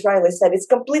world, as Riley said. It's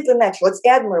completely natural. It's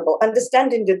admirable.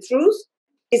 Understanding the truth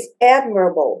is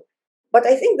admirable. But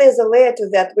I think there's a layer to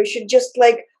that. We should just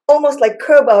almost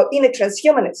curb our inner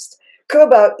transhumanist,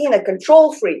 curb our inner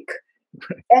control freak,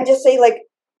 and just say I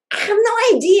have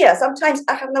no idea. Sometimes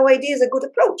I have no idea is a good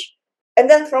approach. And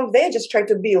then from there, just try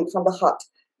to build from the heart.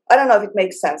 I don't know if it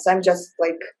makes sense. I'm just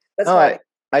that's why.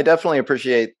 I definitely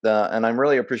appreciate and I'm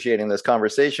really appreciating this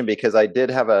conversation because I did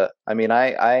have I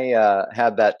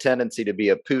had that tendency to be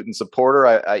a Putin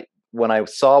supporter. When I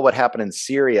saw what happened in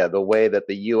Syria, the way that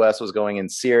the U.S. was going in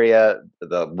Syria,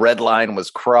 the red line was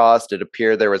crossed. It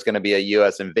appeared there was going to be a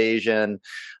U.S. invasion.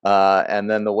 And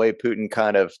then the way Putin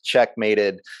kind of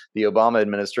checkmated the Obama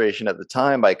administration at the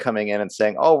time by coming in and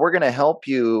saying, oh, we're going to help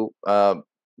you, bomb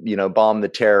the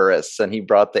terrorists. And he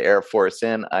brought the Air Force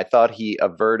in. I thought he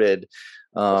averted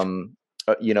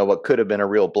what could have been a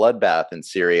real bloodbath in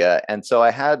Syria. And so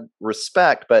I had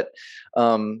respect, but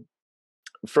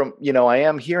from, I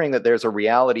am hearing that there's a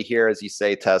reality here, as you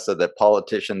say, Tessa, that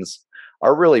politicians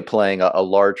are really playing a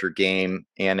larger game,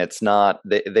 and it's not,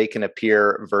 they can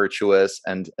appear virtuous,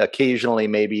 and occasionally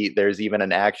maybe there's even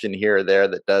an action here or there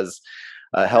that does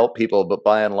help people, but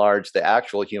by and large, the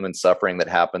actual human suffering that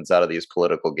happens out of these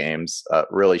political games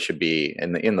really should be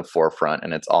in the forefront,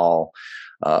 and it's all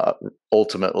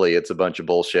ultimately it's a bunch of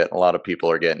bullshit. A lot of people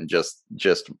are getting just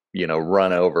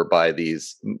run over by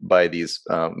these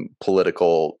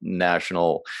political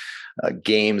national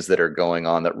games that are going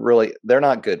on that really they're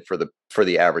not good for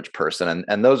the average person,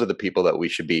 and those are the people that we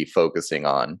should be focusing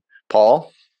on.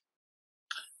 Paul?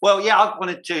 Well, yeah, I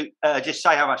wanted to just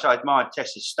say how much I admire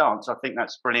Tessa's stance. I think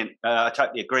that's brilliant. I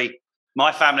totally agree.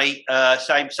 My family,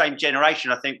 same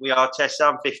generation. I think we are, Tessa.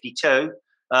 I'm 52.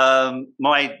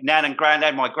 My nan and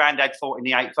granddad. My granddad fought in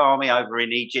the 8th Army over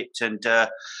in Egypt and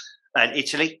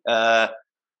Italy. My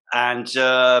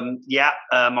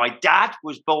dad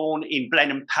was born in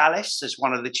Blenheim Palace as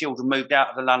one of the children moved out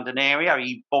of the London area.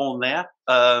 He was born there.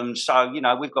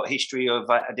 We've got history of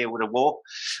a deal with the war.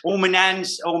 All my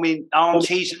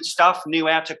aunties and stuff knew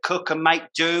how to cook and make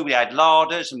do. We had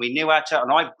larders and we knew how to,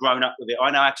 and I've grown up with it.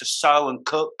 I know how to sew and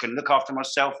cook and look after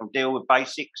myself and deal with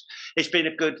basics. It's been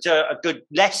a good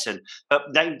lesson,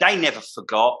 but they never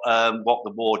forgot what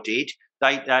the war did.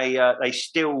 They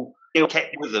still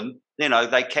kept with them.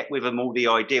 They kept with them all the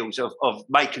ideals of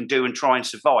make and do and try and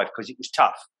survive because it was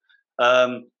tough.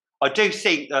 I do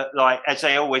think that, like as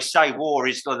they always say, war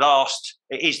is it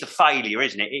is the failure,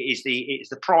 isn't it? It's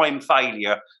the prime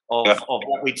failure of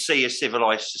what we'd see as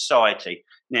civilized society.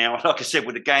 Now, like I said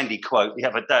with the Gandhi quote the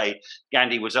other day,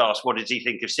 Gandhi was asked, what does he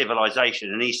think of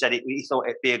civilization? And he said he thought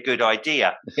it'd be a good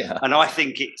idea. Yeah. And I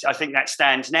think that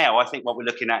stands now. I think what we're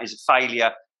looking at is a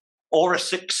failure or a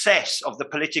success of the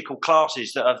political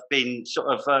classes that have been sort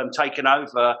of taken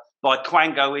over by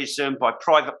Quangoism, by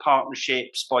private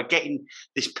partnerships, by getting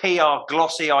this PR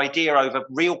glossy idea over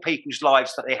real people's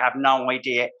lives that they have no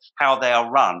idea how they are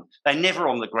run. They're never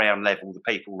on the ground level, the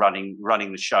people running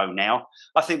the show now.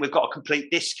 I think we've got a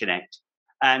complete disconnect.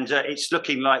 And it's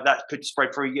looking like that could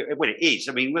spread through. Well, it is.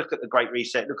 I mean, look at the Great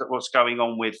Reset. Look at what's going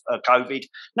on with COVID.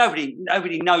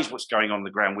 Nobody knows what's going on the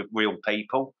ground with real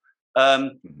people.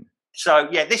 So,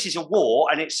 yeah, this is a war,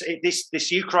 and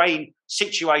this Ukraine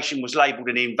situation was labelled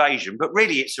an invasion, but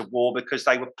really it's a war because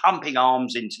they were pumping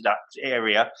arms into that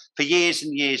area for years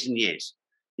and years and years.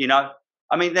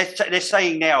 I mean, they're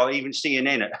saying now, even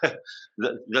CNN,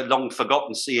 the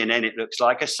long-forgotten CNN, it looks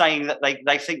like, are saying that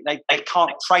they think they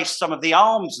can't trace some of the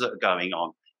arms that are going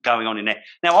on in there.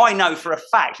 Now, I know for a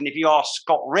fact, and if you ask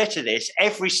Scott Ritter this,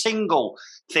 every single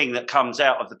thing that comes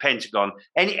out of the Pentagon,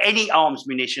 any arms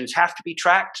munitions have to be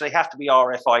tracked. They have to be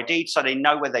RFID'd so they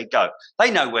know where they go. They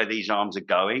know where these arms are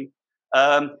going,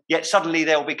 yet suddenly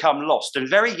they'll become lost and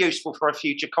very useful for a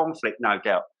future conflict, no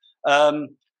doubt.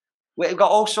 We've got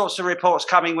all sorts of reports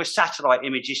coming with satellite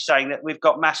images saying that we've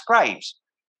got mass graves.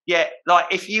 Yet, like,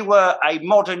 if you were a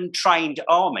modern trained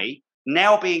army,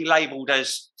 now being labelled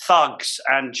as thugs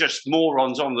and just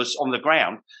morons on the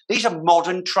ground. These are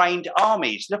modern trained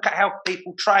armies. Look at how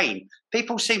people train.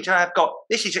 People seem to have got,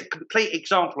 this is a complete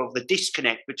example of the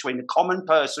disconnect between the common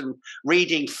person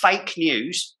reading fake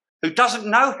news, who doesn't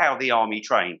know how the army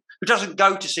train, who doesn't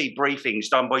go to see briefings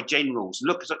done by generals,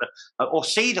 look at or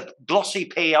see the glossy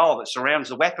PR that surrounds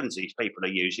the weapons these people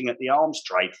are using at the arms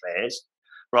trade fairs.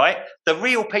 Right, the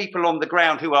real people on the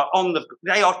ground who are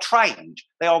they are trained.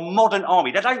 They are modern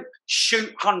army. They don't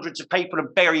shoot hundreds of people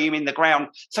and bury them in the ground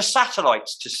for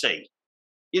satellites to see.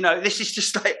 This is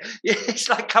just like, it's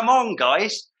like, come on,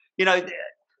 guys.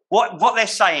 What they're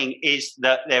saying is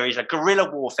that there is a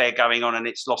guerrilla warfare going on and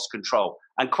it's lost control.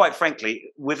 And quite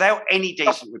frankly, without any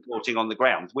decent reporting on the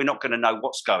ground, we're not going to know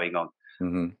what's going on.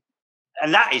 Mm-hmm.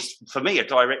 And that is, for me, a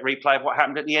direct replay of what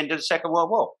happened at the end of the Second World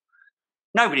War.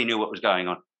 Nobody knew what was going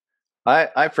on.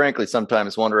 I frankly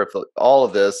sometimes wonder if all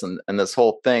of this and this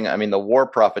whole thing, I mean, the war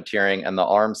profiteering and the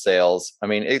arms sales, I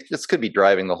mean, it just could be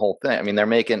driving the whole thing. I mean, they're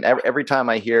making, every time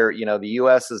I hear, the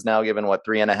U.S. is now given,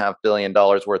 $3.5 billion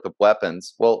worth of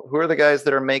weapons. Well, who are the guys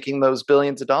that are making those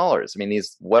billions of dollars? I mean,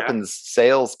 these weapons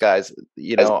sales guys,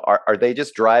 are they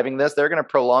just driving this? They're going to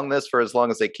prolong this for as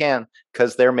long as they can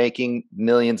because they're making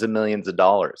millions and millions of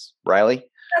dollars. Riley?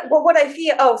 Well, what I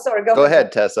fear, go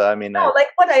ahead, Tessa. I mean,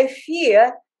 what I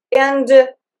fear, and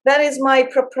that is my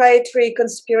proprietary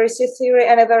conspiracy theory,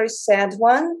 and a very sad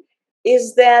one,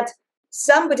 is that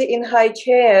somebody in high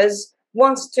chairs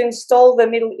wants to install the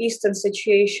Middle Eastern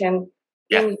situation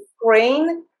in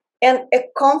Ukraine and a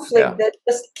conflict that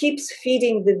just keeps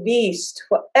feeding the beast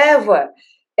forever.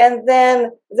 And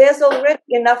then there's already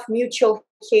enough mutual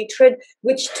hatred,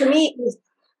 which to me is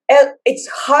it's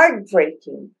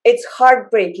heartbreaking. It's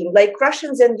heartbreaking. Like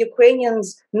Russians and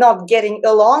Ukrainians not getting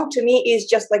along to me is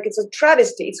just like it's a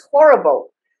travesty. It's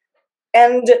horrible.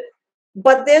 And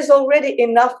but there's already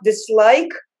enough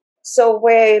dislike. So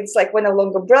where it's like we're no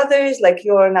longer brothers, like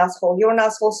you're an asshole, you're an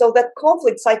asshole. So that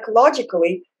conflict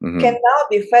psychologically can now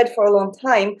be fed for a long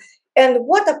time. And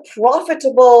what a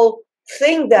profitable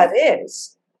thing that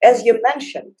is, as you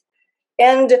mentioned.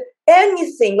 And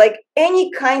anything, like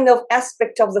any kind of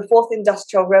aspect of the fourth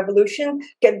industrial revolution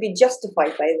can be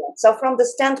justified by that. So from the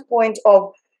standpoint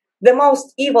of the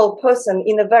most evil person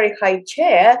in a very high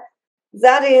chair,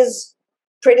 that is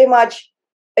pretty much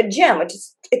a gem.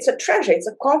 It's a treasure. It's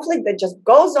a conflict that just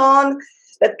goes on,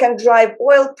 that can drive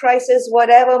oil prices,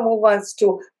 whatever, move us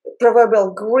to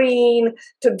proverbial green,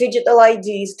 to digital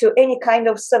IDs, to any kind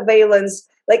of surveillance.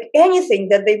 Like anything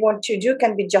that they want to do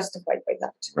can be justified by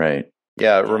that. Right.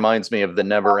 Yeah, it reminds me of the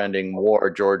never-ending war,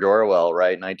 George Orwell,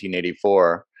 right?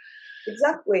 1984.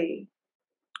 Exactly.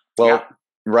 Well,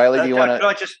 Riley, do you want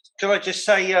to? Can I just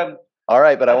say? All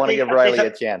right, but I want to give Riley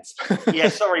a chance. Yeah,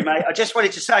 sorry, mate. I just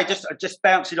wanted to say, just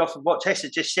bouncing off of what Tessa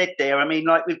just said there. I mean,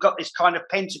 like we've got this kind of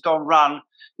Pentagon-run,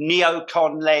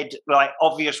 neocon-led, like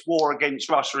obvious war against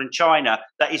Russia and China.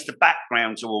 That is the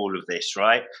background to all of this,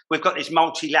 right? We've got this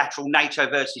multilateral NATO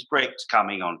versus BRICS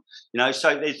coming on. You know,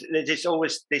 so there's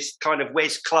always this kind of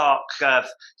Wes Clark, a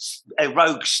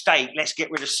rogue state. Let's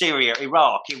get rid of Syria,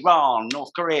 Iraq, Iran,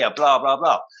 North Korea, blah blah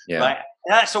blah. Yeah. Right?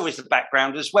 And that's always the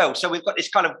background as well. So we've got this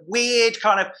kind of weird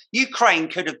kind of Ukraine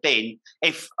could have been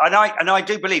if, and I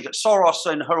do believe that Soros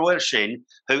and Horoshin,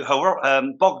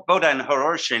 Bogdan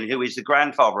Horoshin, who is the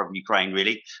grandfather of Ukraine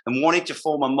really, and wanted to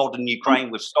form a modern Ukraine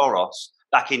with Soros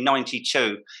back in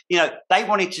 '92. You know, they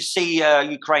wanted to see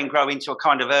Ukraine grow into a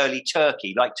kind of early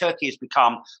Turkey. Like Turkey has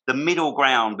become the middle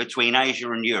ground between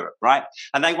Asia and Europe, right?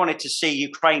 And they wanted to see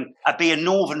Ukraine be a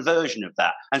northern version of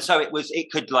that. And so it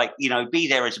could like, you know, be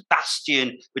there as a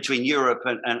bastion between Europe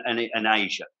and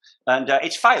Asia. And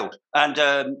it's failed. And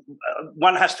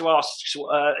one has to ask,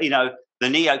 you know, the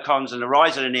neocons and the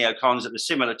rise of the neocons at the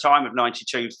similar time of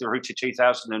 92 through to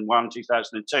 2001,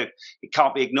 2002, it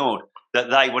can't be ignored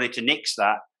that they wanted to nix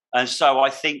that. And so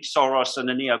I think Soros and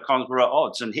the neocons were at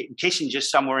odds, and Kissinger's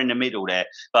somewhere in the middle there.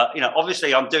 But, you know,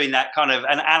 obviously I'm doing that kind of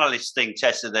an analyst thing,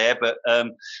 Tessa, there, but,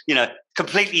 you know,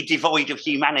 completely devoid of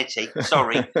humanity.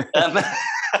 Sorry. But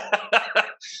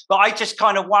I just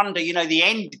kind of wonder, you know, the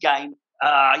end game,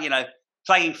 you know,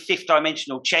 playing fifth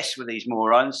dimensional chess with these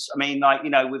morons. I mean, like,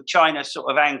 you know, with China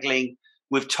sort of angling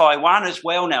with Taiwan as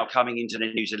well now coming into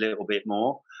the news a little bit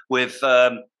more with,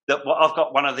 I've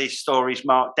got one of these stories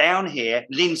marked down here.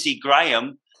 Lindsey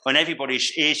Graham, when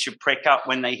everybody's ears should prick up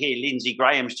when they hear Lindsey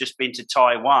Graham's just been to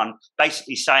Taiwan,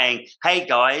 basically saying, hey,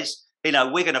 guys, you know,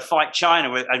 we're going to fight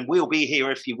China and we'll be here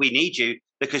if we need you,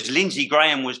 because Lindsey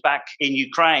Graham was back in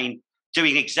Ukraine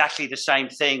doing exactly the same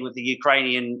thing with the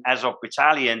Ukrainian Azov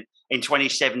battalion in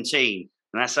 2017.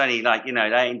 And that's only like, you know,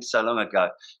 that ain't so long ago.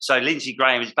 So Lindsey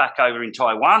Graham is back over in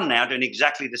Taiwan now doing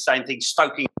exactly the same thing,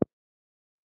 stoking.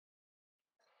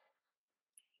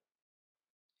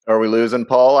 Are we losing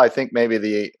Paul? I think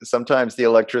maybe sometimes the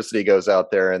electricity goes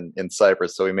out there in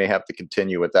Cyprus, so we may have to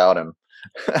continue without him.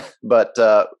 But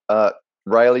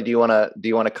Riley, do you want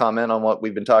to comment on what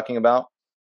we've been talking about?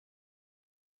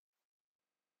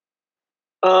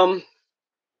 I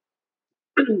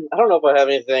don't know if I have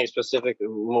anything specific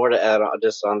more to add on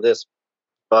just on this,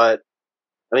 but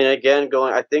I mean, again,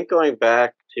 going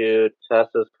back to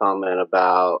Tessa's comment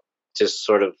about just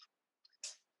sort of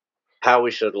how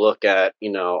we should look at,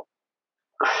 you know,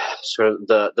 sort of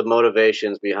the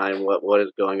motivations behind what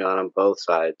is going on both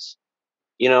sides.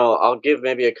 You know, I'll give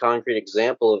maybe a concrete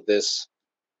example of this,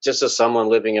 just as someone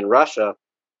living in Russia.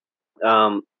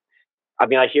 I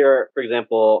mean, I hear, for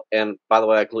example, and by the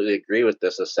way, I completely agree with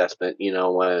this assessment. You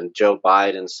know, when Joe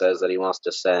Biden says that he wants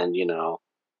to send, you know,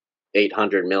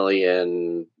 $800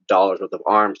 million worth of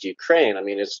arms to Ukraine, I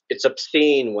mean, it's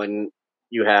obscene when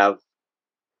you have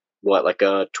like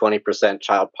a 20%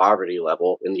 child poverty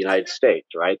level in the United States,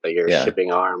 right? That you're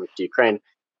shipping arms to Ukraine.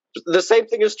 The same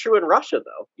thing is true in Russia,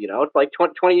 though. You know, it's like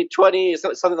 2020,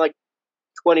 something like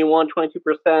 21,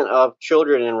 22% of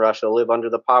children in Russia live under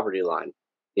the poverty line,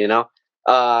 you know?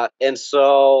 And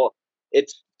so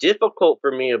it's difficult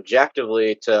for me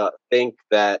objectively to think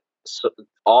that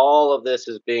all of this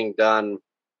is being done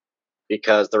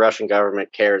because the Russian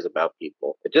government cares about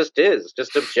people. It just is,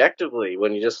 just objectively,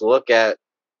 when you just look at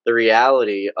the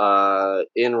reality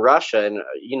in Russia. And,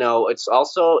 you know, it's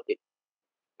also,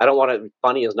 I don't want to,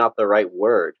 funny is not the right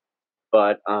word,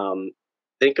 but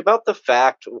think about the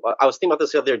fact, I was thinking about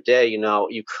this the other day,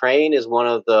 Ukraine is one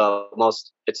of the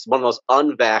most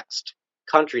unvaxxed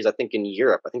countries, I think, in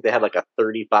Europe. I think they had like a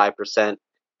 35%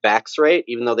 vax rate,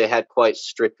 even though they had quite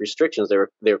strict restrictions. They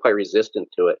were quite resistant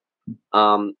to it.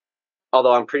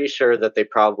 Although I'm pretty sure that they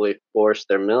probably forced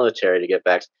their military to get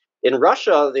vaxxed. In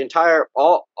Russia,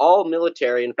 all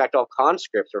military, in fact, all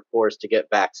conscripts are forced to get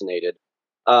vaccinated.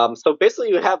 So basically,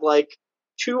 you have like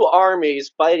two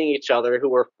armies fighting each other who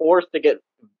were forced to get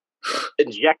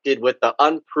injected with the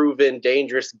unproven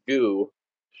dangerous goo,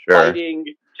 fighting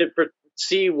to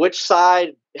see which side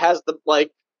has the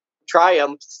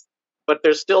triumphs, but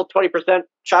there's still 20%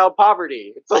 child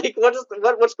poverty. It's like,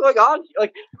 what's going on?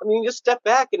 Like, I mean, you just step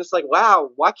back and it's like, wow,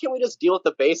 why can't we just deal with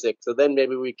the basics? So then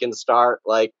maybe we can start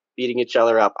like beating each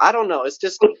other up. I don't know. It's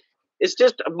just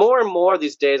more and more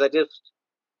these days. It's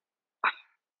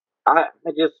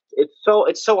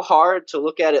so hard to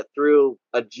look at it through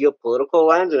a geopolitical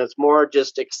lens, and it's more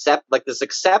just this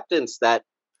acceptance that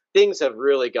things have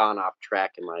really gone off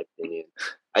track, in my opinion.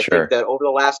 I think that over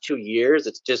the last 2 years,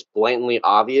 it's just blatantly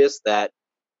obvious that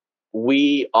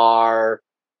we are.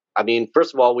 I mean,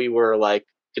 first of all, we were like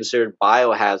considered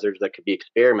biohazards that could be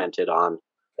experimented on,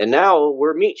 and now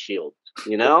we're meat shields,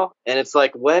 And it's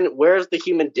like, where's the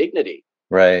human dignity,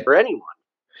 right, for anyone?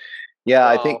 Yeah,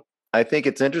 I think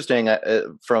it's interesting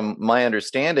from my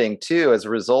understanding too, as a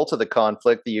result of the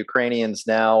conflict, the Ukrainians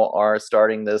now are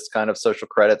starting this kind of social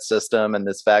credit system and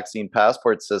this vaccine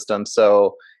passport system.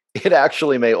 So it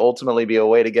actually may ultimately be a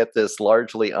way to get this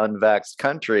largely unvaxxed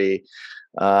country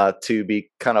to be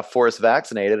kind of force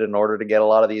vaccinated in order to get a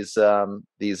lot of these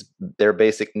their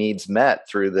basic needs met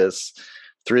through this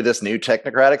new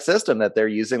technocratic system that they're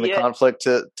using the conflict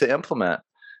to implement.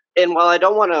 And while I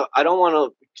don't want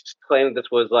to claim that this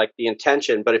was like the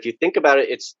intention, but if you think about it,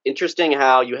 it's interesting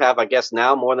how you have, I guess,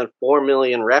 now more than 4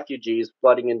 million refugees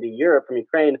flooding into Europe from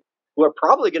Ukraine who are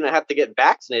probably going to have to get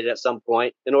vaccinated at some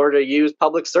point in order to use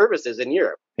public services in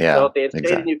Europe. Yeah, so if they had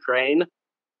stayed in Ukraine,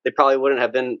 they probably wouldn't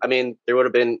have been. I mean, it would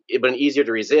have been easier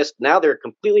to resist. Now they're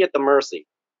completely at the mercy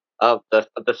of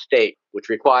the state, which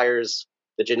requires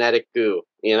the genetic goo.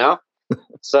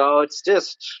 So it's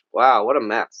just, wow, what a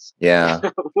mess. Yeah.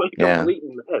 What a complete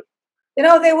mess.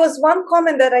 There was one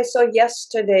comment that I saw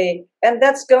yesterday, and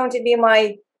that's going to be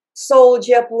my sole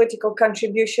geopolitical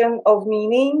contribution of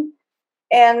meaning.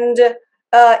 And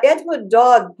Edward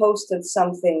Dodd posted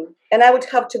something, and I would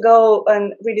have to go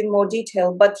and read in more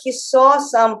detail, but he saw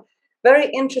some very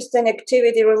interesting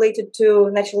activity related to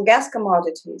natural gas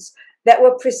commodities that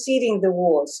were preceding the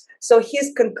wars. So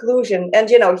his conclusion, and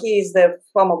he is the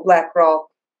former BlackRock,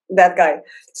 that guy.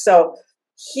 So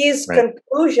his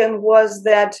conclusion was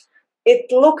that it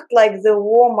looked like the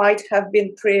war might have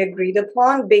been pre-agreed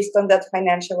upon based on that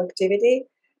financial activity,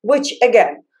 which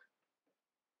again,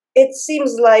 it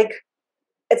seems like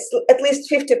it's at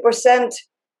least 50%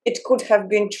 it could have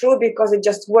been true, because it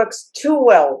just works too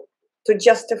well to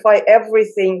justify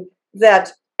everything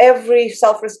that every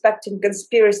self-respecting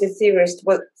conspiracy theorist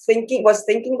was thinking was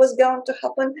going to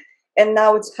happen, and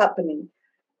now it's happening.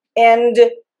 And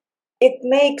it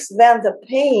makes then the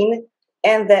pain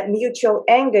and that mutual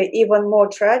anger even more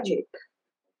tragic.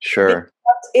 Sure. Because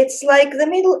it's like the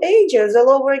Middle Ages all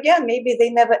over again. Maybe they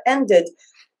never ended.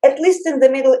 At least in the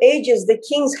Middle Ages, the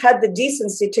kings had the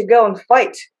decency to go and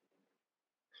fight.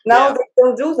 Now they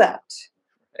don't do that.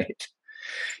 Right.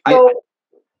 So,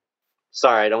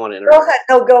 sorry, I don't want to interrupt. Go ahead.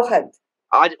 No, go ahead.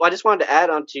 I just wanted to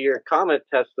add on to your comment,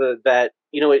 Tessa, that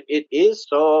it is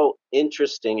so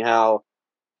interesting how,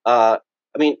 I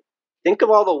mean, think of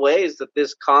all the ways that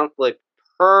this conflict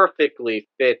perfectly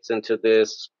fits into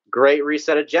this Great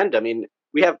Reset agenda. I mean,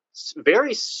 we have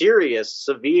very serious,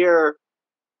 severe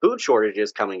food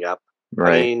shortages coming up.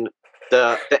 Right. I mean,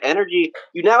 the energy,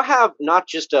 you now have not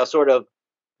just a sort of,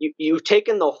 you've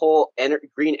taken the whole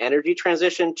green energy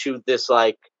transition to this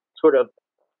like sort of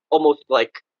almost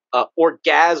like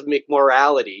orgasmic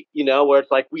morality, where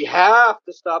it's like, we have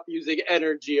to stop using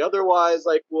energy, otherwise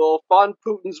like we'll fund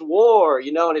Putin's war,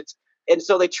 and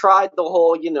so they tried the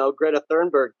whole, Greta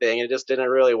Thunberg thing, and it just didn't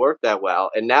really work that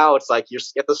well. And now it's like you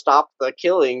have to stop the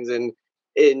killings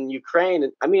in Ukraine.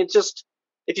 And I mean, it's just,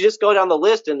 if you just go down the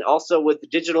list, and also with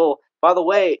digital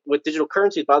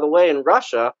currencies, by the way, in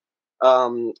Russia,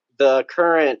 the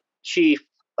current chief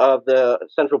of the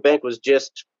central bank was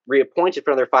just reappointed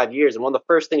for another 5 years. And one of the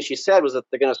first things she said was that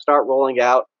they're going to start rolling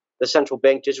out the central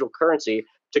bank digital currency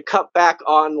to cut back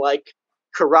on like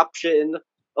corruption,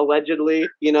 allegedly,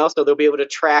 so they'll be able to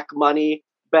track money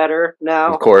better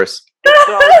now. Of course. And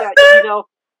so,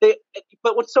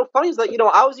 But what's so funny is that,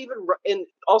 I was even, and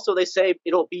also they say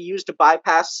it'll be used to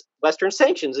bypass Western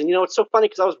sanctions. And, it's so funny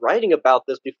because I was writing about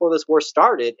this before this war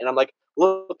started. And I'm like,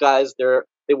 look, guys,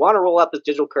 they want to roll out this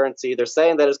digital currency. They're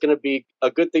saying that it's going to be a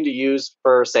good thing to use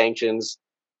for sanctions.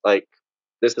 Like,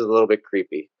 this is a little bit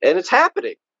creepy. And it's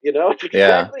happening, it's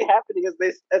exactly happening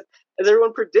as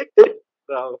everyone predicted.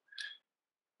 So.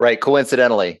 Right.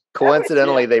 Coincidentally,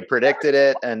 they predicted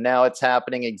it, and now it's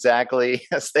happening exactly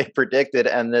as they predicted.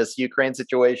 And this Ukraine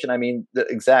situation, I mean,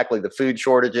 exactly the food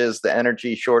shortages, the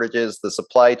energy shortages, the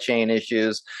supply chain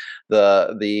issues,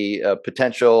 the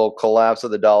potential collapse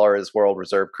of the dollar as world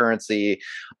reserve currency.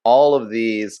 All of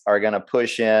these are going to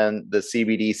push in the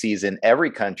CBDCs in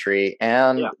every country,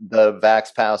 and the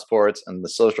vax passports, and the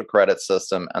social credit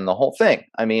system, and the whole thing.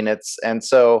 I mean,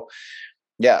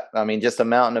 yeah, I mean, just a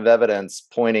mountain of evidence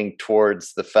pointing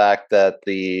towards the fact that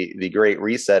the Great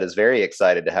Reset is very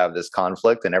excited to have this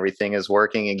conflict, and everything is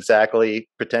working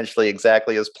potentially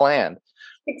exactly as planned.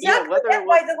 Exactly. And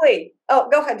by the way,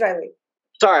 go ahead, Riley.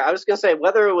 Sorry, I was going to say,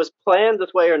 whether it was planned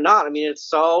this way or not, I mean, it's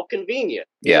so convenient.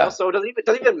 So it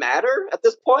doesn't even matter at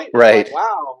this point. Right. Like,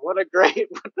 wow, what a great,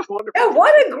 what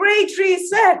a great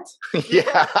reset.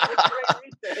 Yeah.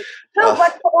 No,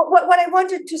 but what I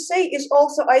wanted to say is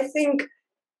also, I think,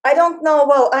 I don't know.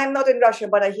 Well, I'm not in Russia,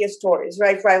 but I hear stories,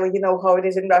 right, Riley? You know how it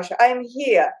is in Russia. I'm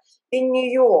here in New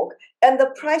York, and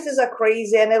the prices are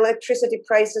crazy, and electricity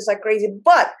prices are crazy.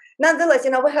 But nonetheless,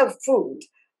 we have food.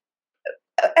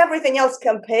 Everything else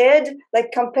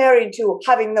comparing to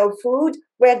having no food,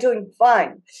 we're doing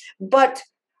fine. But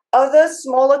other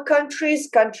smaller countries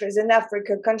in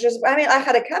Africa, I mean, I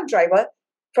had a cab driver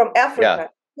from Africa. Yeah.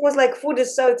 He was like, food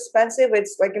is so expensive,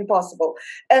 it's like impossible.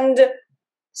 And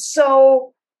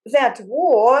so that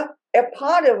war, a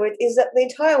part of it is that the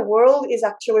entire world is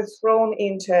actually thrown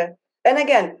into, and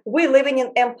again, we're living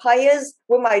in empires,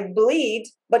 we might bleed,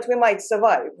 but we might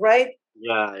survive, right?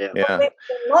 Yeah.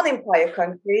 Non-empire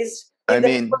countries,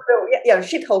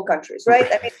 shithole countries,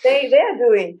 right? I mean,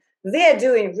 they're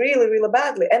doing really, really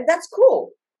badly, and that's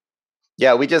cool.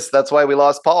 Yeah, that's why we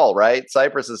lost Paul, right?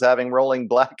 Cyprus is having rolling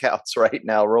blackouts right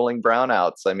now, rolling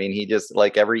brownouts. I mean, he just,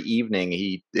 like, every evening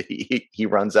he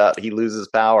runs out, he loses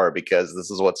power because this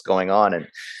is what's going on,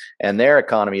 and their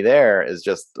economy there is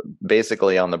just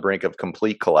basically on the brink of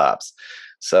complete collapse.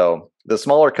 So the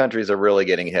smaller countries are really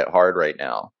getting hit hard right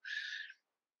now.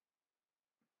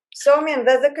 So, I mean,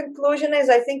 the conclusion is,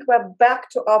 I think we're back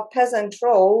to our peasant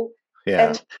role. Yeah.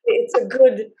 And it's a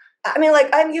good, I mean, like,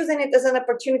 I'm using it as an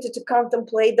opportunity to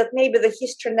contemplate that maybe the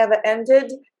history never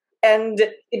ended, and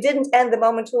it didn't end the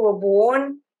moment we were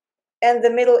born, and the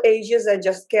Middle Ages are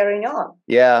just carrying on.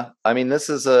 Yeah. I mean, this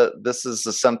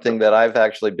is something that I've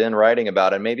actually been writing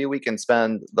about, and maybe we can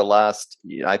spend the last,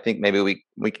 I think maybe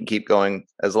we can keep going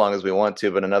as long as we want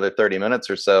to, but another 30 minutes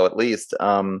or so at least.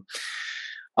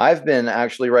 I've been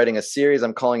actually writing a series,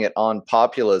 I'm calling it On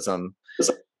Populism,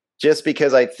 just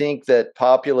because I think that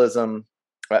populism,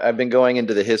 I've been going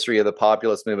into the history of the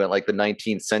populist movement, like the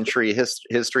 19th century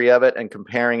history of it, and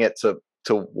comparing it to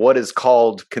what is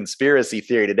called conspiracy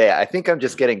theory today. I think I'm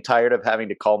just getting tired of having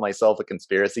to call myself a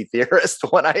conspiracy theorist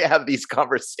when I have these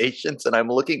conversations, and I'm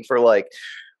looking for, like,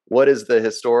 what is the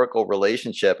historical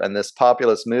relationship? And this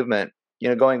populist movement,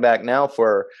 going back now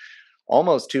for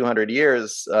almost 200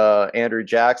 years, Andrew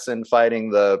Jackson fighting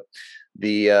the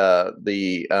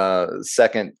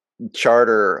second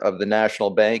charter of the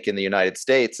national bank in the United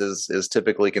States is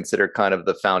typically considered kind of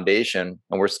the foundation.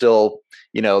 And we're still,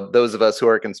 those of us who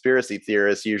are conspiracy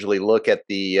theorists usually look at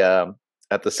the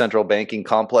central banking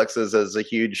complexes as a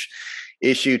huge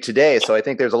issue today. So I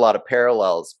think there's a lot of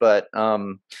parallels. But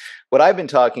what I've been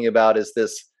talking about is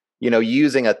this,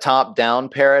 using a top-down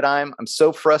paradigm. I'm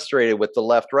so frustrated with the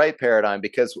left-right paradigm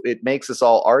because it makes us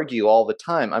all argue all the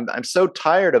time. I'm so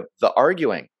tired of the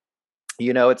arguing.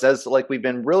 It's as like we've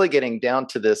been really getting down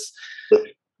to this.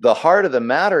 The heart of the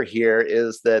matter here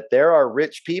is that there are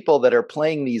rich people that are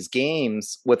playing these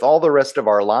games with all the rest of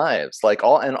our lives,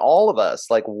 all of us.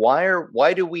 Like,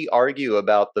 why do we argue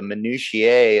about the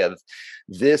minutiae of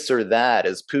this or that?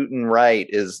 Is Putin right?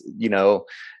 Is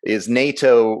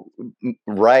NATO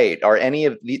right?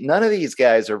 None of these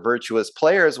guys are virtuous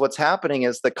players. What's happening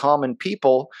is the common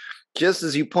people, just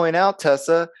as you point out,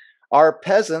 Tessa, are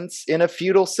peasants in a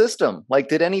feudal system. Like,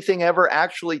 did anything ever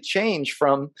actually change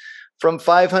from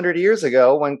 500 years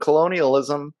ago when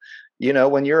colonialism,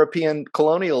 when European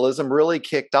colonialism really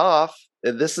kicked off?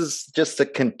 This is just a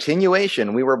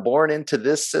continuation. We were born into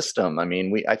this system. I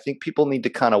mean, I think people need to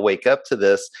kind of wake up to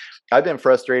this. I've been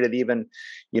frustrated even,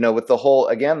 with the whole,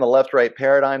 again, the left-right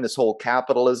paradigm, this whole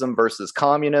capitalism versus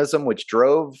communism, which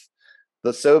drove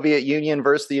the Soviet Union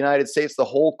versus the United States, the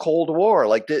whole Cold War.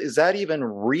 Like, is that even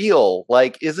real?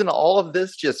 Like, isn't all of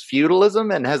this just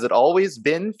feudalism? And has it always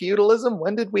been feudalism?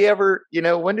 When did we ever,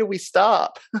 when did we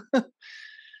stop?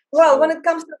 Well, when it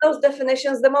comes to those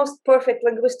definitions, the most perfect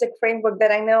linguistic framework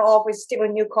that I know of is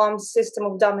Stephen Newcomb's system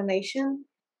of domination,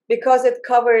 because it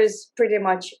covers pretty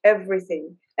much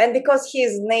everything. And because he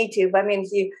is native, I mean,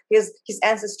 his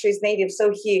ancestry is native,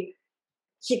 so he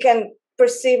can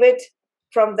perceive it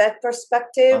from that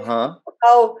perspective,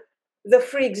 how the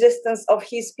free existence of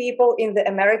his people in the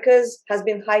Americas has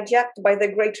been hijacked by the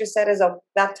great resetters of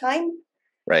that time.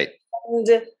 Right.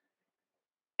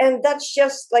 And that's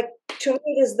just like, to me,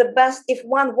 it is the best if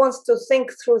one wants to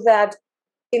think through that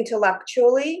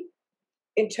intellectually,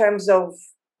 in terms of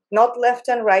not left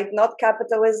and right, not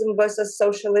capitalism versus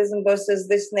socialism versus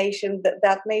this nation,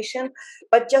 that nation,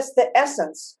 but just the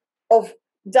essence of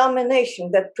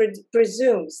domination that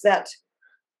presumes that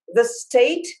the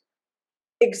state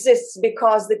exists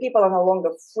because the people are no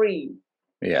longer free.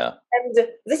 Yeah. And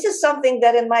this is something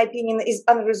that, in my opinion, is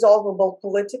unresolvable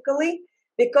politically,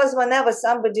 because whenever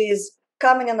somebody is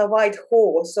coming on a white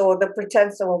horse, or the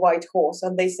pretense of a white horse,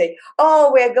 and they say,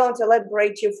 oh, we're going to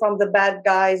liberate you from the bad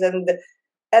guys, and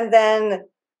then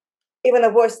even a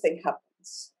worse thing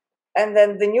happens. And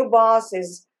then the new boss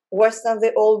is worse than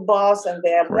the old boss, and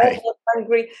they're more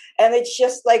hungry. And it's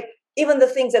just like, even the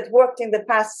things that worked in the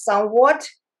past somewhat,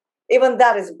 even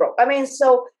that is broke. I mean,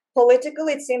 so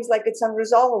politically, it seems like it's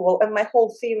unresolvable. And my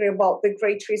whole theory about the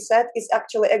Great Reset is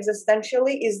actually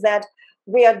existentially, is that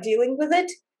we are dealing with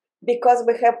it because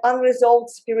we have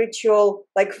unresolved spiritual,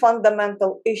 like,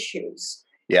 fundamental issues.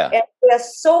 Yeah. And we are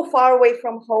so far away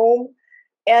from home,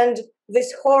 and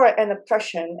this horror and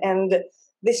oppression and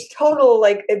this total,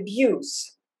 like,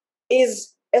 abuse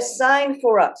is a sign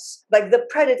for us. Like, the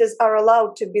predators are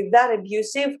allowed to be that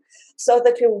abusive so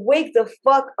that we wake the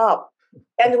fuck up.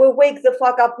 And we wake the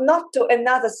fuck up not to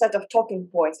another set of talking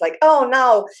points, like, oh,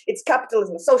 now it's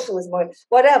capitalism, socialism, or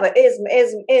whatever, ism,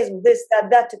 this,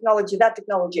 that technology, that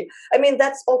technology. I mean,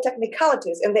 that's all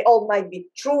technicalities, and they all might be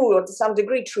true, or to some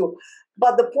degree true.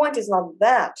 But the point is not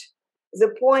that.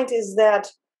 The point is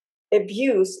that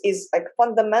abuse is, like,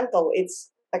 fundamental. It's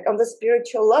like on the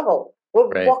spiritual level. We're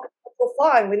walking so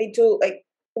far, and we need to, like,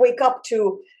 wake up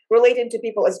to relating to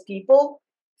people as people.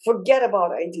 Forget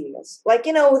about ideas. Like,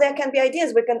 there can be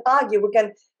ideas. We can argue. We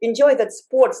can enjoy that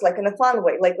sports, like, in a fun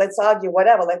way. Like, let's argue,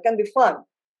 whatever. That can be fun.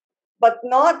 But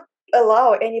not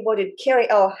allow anybody to carry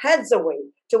our heads away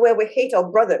to where we hate our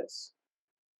brothers.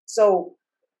 So.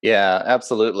 Yeah,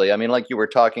 absolutely. I mean, like you were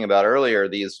talking about earlier,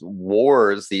 these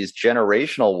wars, these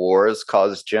generational wars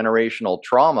cause generational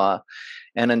trauma.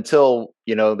 And until,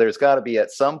 there's got to be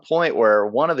at some point where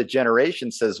one of the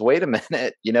generations says, wait a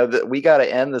minute, that we got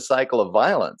to end the cycle of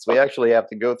violence. We actually have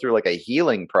to go through, like, a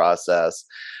healing process,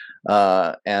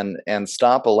 and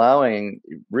stop allowing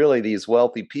really these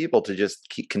wealthy people to just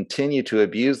continue to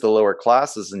abuse the lower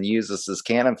classes and use us as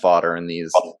cannon fodder in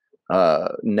these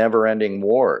never-ending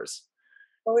wars.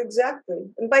 Oh, exactly.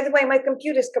 And by the way, my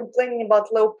computer is complaining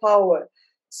about low power.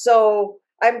 So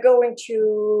I'm going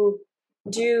to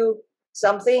do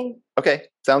something. Okay,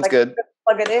 sounds good.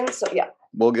 Plug it in. So yeah.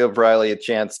 We'll give Riley a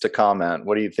chance to comment.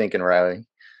 What are you thinking, Riley?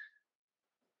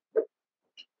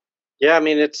 Yeah, I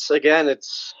mean, it's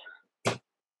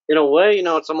in a way,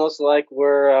 it's almost like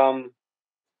we're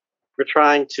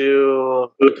trying to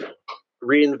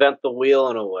reinvent the wheel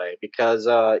in a way, because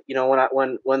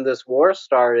when this war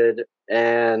started,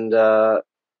 and I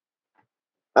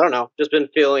don't know, just been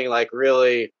feeling like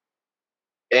really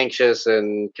anxious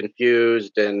and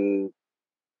confused and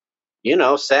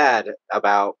sad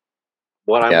about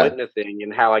what I'm witnessing,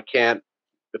 and how I can't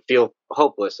feel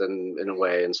hopeless in a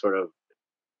way, and sort of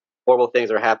horrible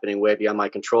things are happening way beyond my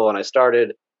control. And I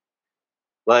started,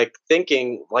 like,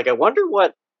 thinking, like, I wonder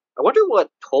what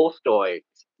Tolstoy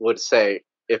would say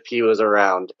if he was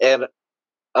around. And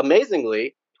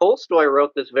amazingly, Tolstoy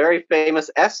wrote this very famous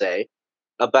essay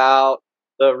about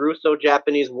the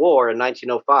Russo-Japanese War in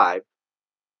 1905,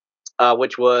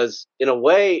 which was, in a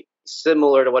way,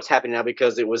 similar to what's happening now,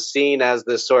 because it was seen as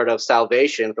this sort of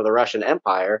salvation for the Russian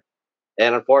Empire,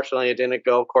 and unfortunately it didn't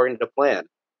go according to plan.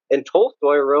 And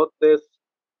Tolstoy wrote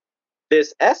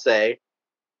this essay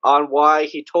on why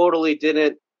he totally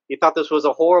didn't. He thought this was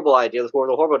a horrible idea. This war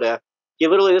was a horrible idea.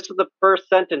 This was the first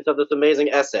sentence of this amazing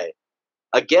essay.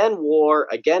 Again, war.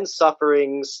 Again,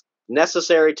 sufferings.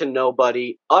 Necessary to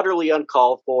nobody. Utterly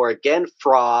uncalled for. Again,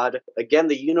 fraud. Again,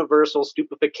 the universal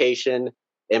stupefaction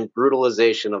and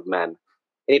brutalization of men.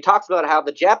 And he talks about how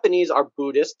the Japanese are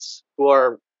Buddhists who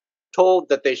are told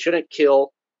that they shouldn't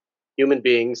kill human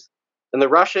beings, and the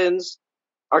Russians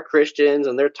are Christians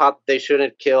and they're taught that they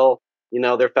shouldn't kill,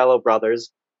 their fellow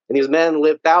brothers. And these men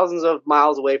live thousands of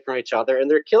miles away from each other, and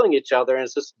they're killing each other. And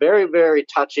it's this very, very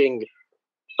touching,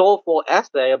 soulful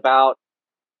essay about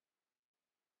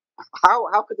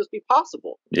how could this be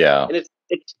possible? Yeah. And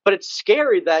but it's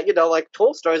scary that, like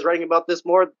Tolstoy's writing about this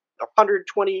more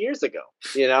 120 years ago,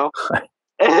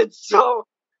 And so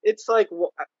it's like,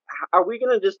 are we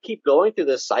going to just keep going through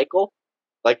this cycle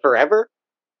like forever?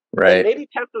 Right. And maybe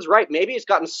Tesla's right. Maybe it's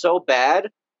gotten so bad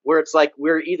where it's like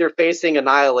we're either facing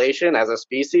annihilation as a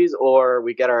species or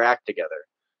we get our act together.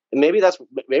 And maybe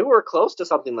we're close to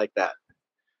something like that.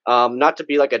 Not to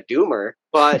be like a doomer,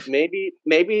 but maybe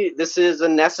this is a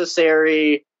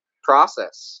necessary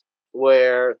process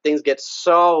where things get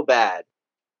so bad,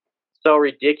 so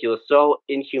ridiculous, so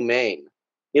inhumane.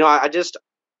 I just,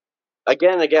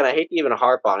 again, I hate to even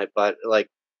harp on it, but like,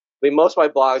 most of my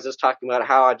blogs is talking about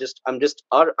how I'm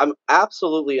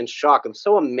absolutely in shock. I'm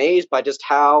so amazed by just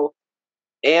how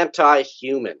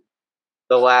anti-human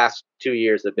the last 2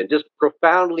 years have been, just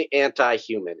profoundly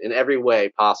anti-human in every way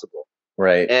possible.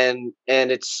 Right. And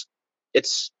it's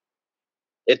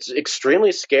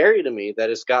extremely scary to me that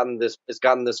it's gotten this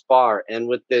far. And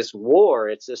with this war,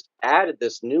 it's just added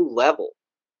this new level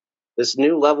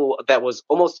that was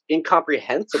almost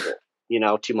incomprehensible,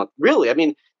 2 months. Really, I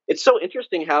mean, it's so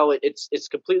interesting how it's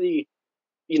completely,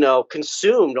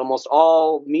 consumed almost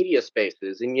all media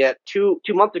spaces, and yet 2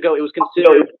 months ago it was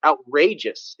considered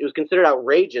outrageous. It was considered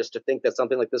outrageous to think that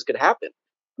something like this could happen.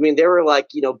 I mean, there were like,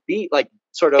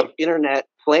 sort of internet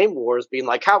flame wars, being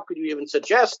like, how could you even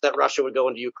suggest that Russia would go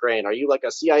into Ukraine? Are you like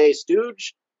a CIA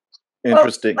stooge?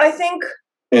 Interesting. Well, I think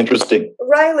interesting.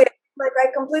 Riley,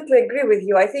 I completely agree with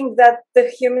you. I think that the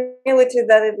humility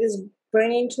that it is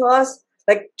bringing to us,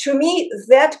 to me,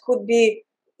 that could be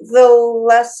the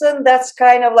lesson. That's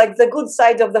kind of like the good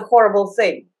side of the horrible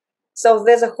thing. So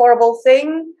there's a horrible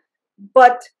thing,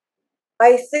 but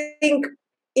I think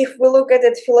if we look at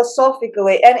it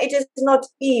philosophically, and it is not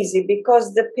easy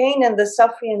because the pain and the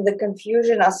suffering and the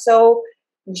confusion are so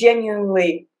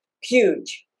genuinely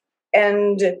huge,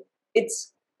 and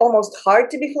it's almost hard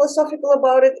to be philosophical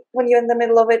about it when you're in the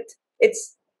middle of it.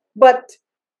 But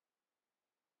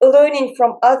learning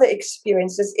from other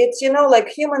experiences, it's, like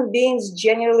human beings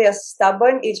generally are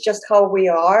stubborn. It's just how we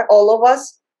are, all of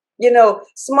us,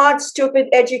 smart, stupid,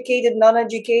 educated,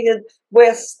 non-educated,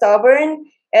 we're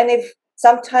stubborn. And if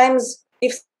something's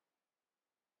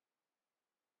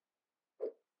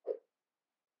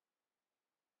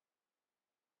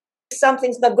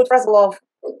not good for us,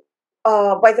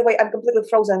 by the way, I'm completely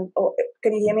frozen. Oh,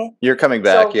 can you hear me? You're coming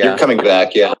back, yeah. You're coming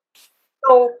back, yeah.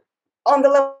 So on the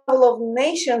level of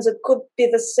nations, it could be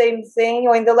the same thing,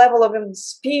 or in the level of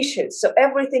species. So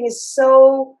everything is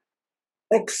so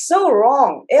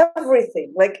wrong.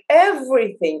 Everything.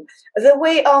 The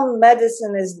way our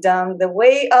medicine is done, the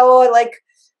way our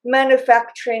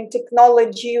manufacturing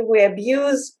technology, we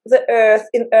abuse the earth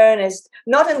in earnest,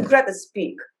 not in Greta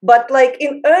speak, but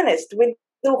in earnest. We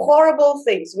do horrible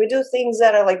things. We do things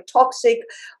that are toxic.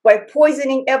 We're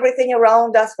poisoning everything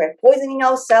around us. We're poisoning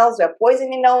ourselves. We're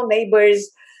poisoning our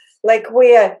neighbors.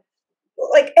 Everything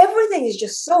is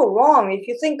just so wrong if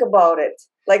you think about it.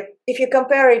 If you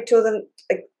compare it to the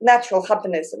natural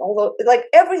happiness, and although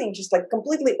everything just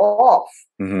completely off.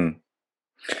 Mm-hmm.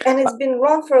 And it's been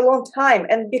wrong for a long time.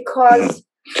 And because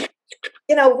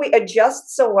we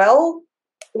adjust so well,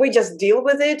 we just deal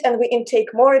with it, and we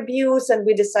intake more abuse, and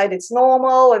we decide it's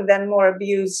normal, and then more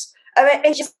abuse. I mean,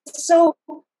 it's just so.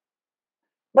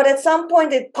 But at some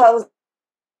point, it piles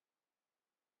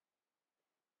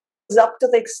up to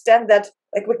the extent that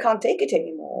we can't take it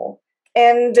anymore.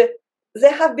 And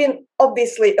there have been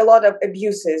obviously a lot of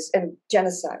abuses and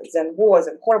genocides and wars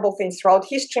and horrible things throughout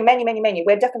history. Many, many, many.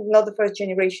 We're definitely not the first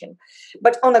generation.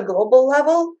 But on a global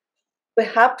level,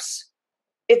 perhaps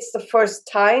it's the first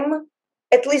time,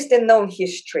 at least in known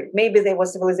history. Maybe there were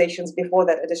civilizations before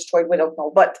that are destroyed, we don't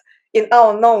know. But in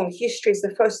our known history, it's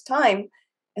the first time.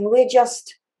 And we're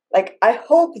just, I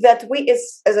hope that we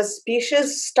as a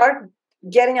species start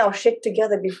getting our shit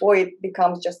together before it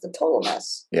becomes just a total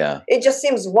mess. Yeah. It just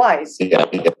seems wise. Yeah.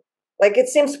 It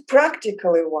seems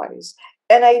practically wise.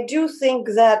 And I do think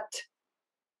that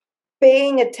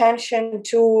paying attention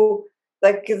to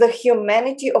the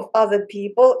humanity of other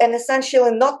people and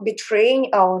essentially not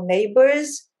betraying our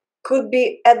neighbors could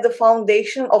be at the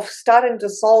foundation of starting to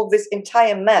solve this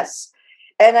entire mess.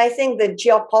 And I think that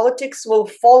geopolitics will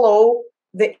follow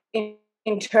the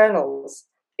internals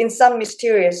in some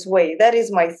mysterious way. That is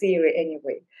my theory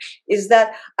anyway, is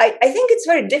that I think it's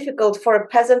very difficult for a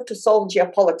peasant to solve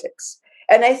geopolitics.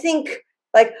 And I think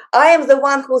Like, I am the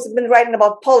one who's been writing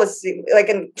about policy, like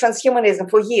in transhumanism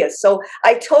for years. So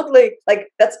I totally,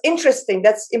 like, that's interesting.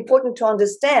 That's important to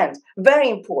understand. Very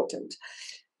important.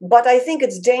 But I think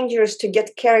it's dangerous to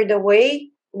get carried away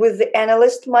with the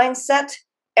analyst mindset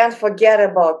and forget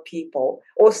about people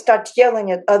or start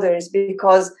yelling at others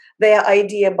because their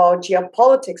idea about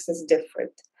geopolitics is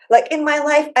different. Like in my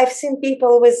life, I've seen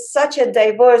people with such a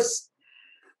diverse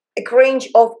range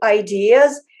of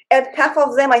ideas, and half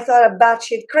of them I thought are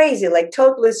batshit crazy, like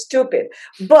totally stupid.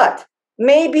 But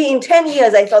maybe in 10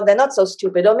 years I thought they're not so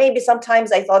stupid, or maybe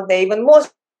sometimes I thought they're even more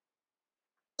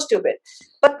stupid.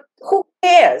 But who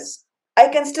cares? I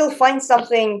can still find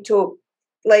something to,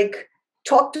 like,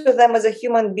 talk to them as a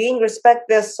human being, respect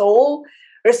their soul,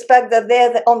 respect that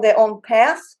they're on their own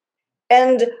path.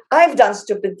 And I've done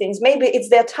stupid things. Maybe it's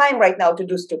their time right now to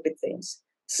do stupid things.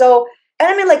 So, and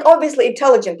I mean, like, obviously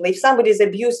intelligently, if somebody is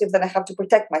abusive, then I have to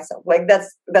protect myself. Like,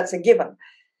 that's a given.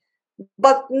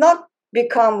 But not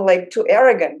become like too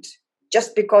arrogant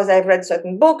just because I've read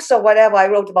certain books or whatever. I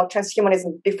wrote about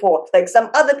transhumanism before, like some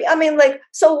other, I mean, like,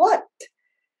 so what? I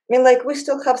mean, like, we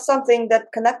still have something that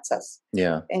connects us.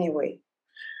 Yeah. Anyway.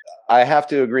 I have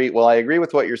to agree. Well, I agree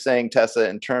with what you're saying, Tessa,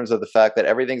 in terms of the fact that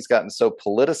everything's gotten so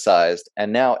politicized,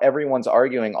 and now everyone's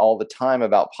arguing all the time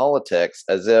about politics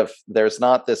as if there's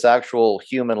not this actual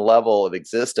human level of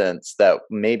existence that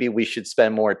maybe we should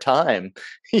spend more time,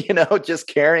 just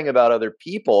caring about other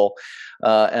people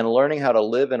and learning how to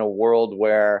live in a world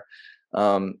where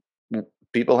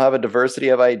people have a diversity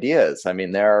of ideas. I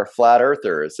mean, there are flat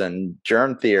earthers and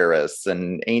germ theorists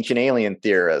and ancient alien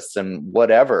theorists and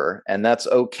whatever, and that's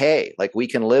okay. Like, we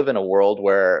can live in a world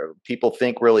where people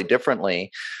think really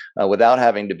differently without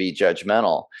having to be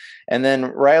judgmental. And then,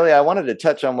 Riley, I wanted to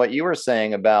touch on what you were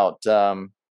saying about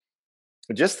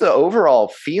just the overall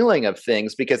feeling of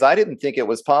things, because I didn't think it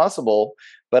was possible,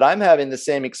 but I'm having the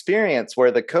same experience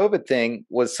where the COVID thing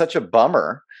was such a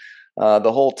bummer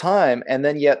the whole time. And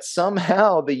then yet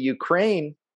somehow the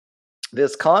Ukraine,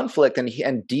 this conflict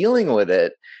and dealing with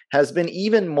it has been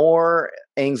even more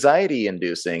anxiety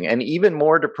inducing and even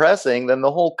more depressing than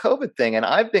the whole COVID thing. And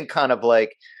I've been kind of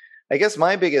like, I guess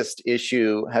my biggest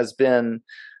issue has been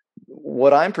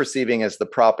what I'm perceiving as the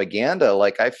propaganda.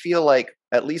 Like, I feel like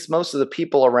at least most of the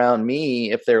people around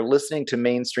me, if they're listening to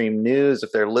mainstream news,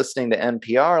 if they're listening to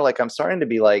NPR, like, I'm starting to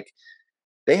be like,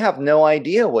 they have no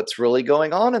idea what's really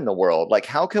going on in the world. Like,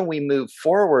 how can we move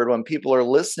forward when people are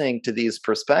listening to these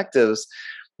perspectives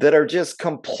that are just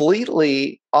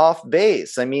completely off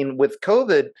base? I mean, with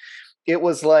COVID, it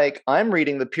was like I'm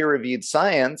reading the peer-reviewed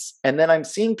science, and then I'm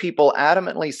seeing people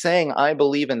adamantly saying, I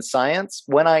believe in science,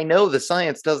 when I know the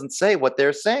science doesn't say what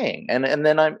they're saying. And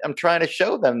then I'm trying to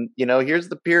show them, here's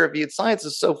the peer-reviewed science.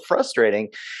 It's so frustrating.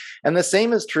 And the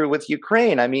same is true with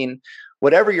Ukraine. I mean,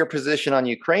 whatever your position on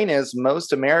Ukraine is,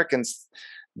 most Americans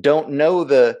don't know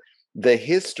the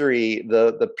history,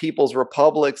 the people's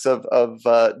republics of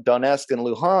Donetsk and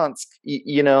Luhansk,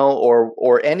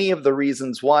 or any of the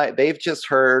reasons why. They've just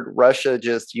heard Russia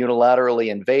just unilaterally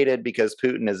invaded because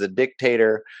Putin is a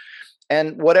dictator.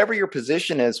 And whatever your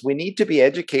position is, we need to be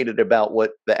educated about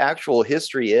what the actual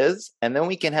history is, and then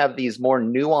we can have these more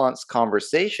nuanced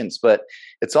conversations. But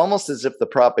it's almost as if the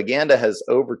propaganda has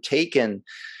overtaken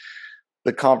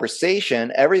the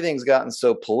conversation. Everything's gotten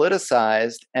so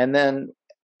politicized, and then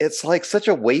it's like such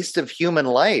a waste of human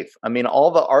life. I mean,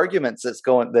 all the arguments that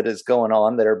is going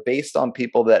on that are based on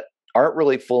people that aren't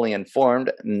really fully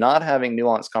informed, not having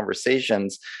nuanced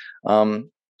conversations.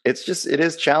 It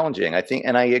is challenging, I think.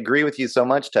 And I agree with you so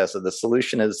much, Tessa. The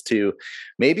solution is to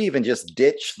maybe even just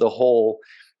ditch the whole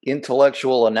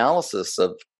intellectual analysis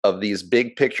of these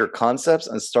big picture concepts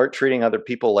and start treating other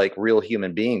people like real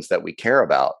human beings that we care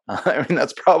about. I mean,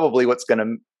 that's probably what's going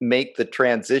to make the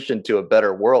transition to a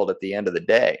better world at the end of the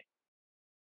day.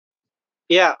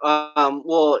 Yeah,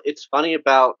 well, it's funny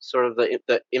about sort of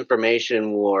the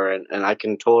information war, and I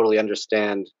can totally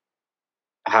understand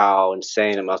how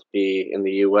insane it must be in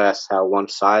the U.S., how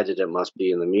one-sided it must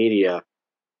be in the media.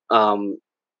 From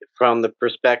the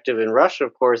perspective in Russia,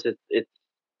 of course, it's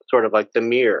sort of like the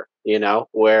mirror,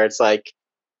 where it's like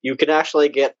you can actually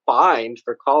get fined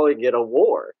for calling it a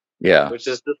war. Yeah, which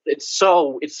is it's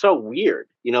so weird.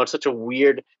 It's such a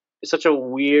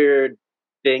weird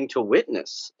thing to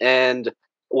witness. And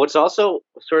what's also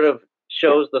sort of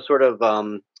shows the sort of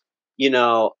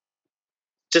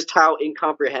just how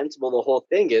incomprehensible the whole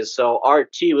thing is. So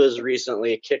RT was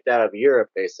recently kicked out of Europe,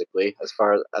 basically, as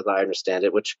far as I understand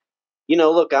it, which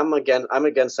look, I'm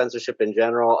against censorship in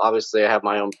general. Obviously, I have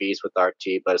my own beef with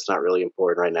RT, but it's not really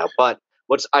important right now. But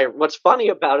what's funny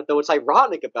about it, though, what's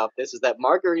ironic about this is that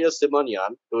Margarita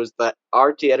Simonyan, who is the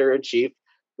RT editor-in-chief,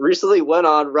 recently went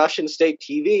on Russian state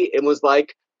TV and was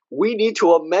like, we need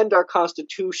to amend our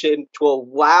constitution to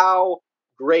allow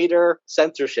greater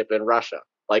censorship in Russia.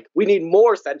 Like, we need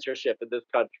more censorship in this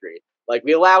country. Like,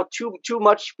 we allow too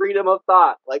much freedom of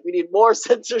thought. Like, we need more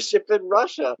censorship in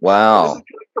Russia. Wow. And this is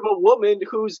coming from a woman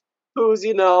who's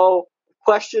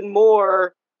Question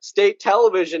More state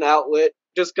television outlet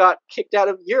just got kicked out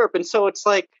of Europe. And so it's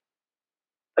like,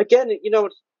 again,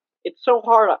 it's so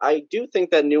hard. I do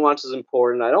think that nuance is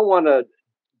important. I don't want to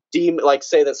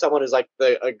say that someone is like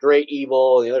a great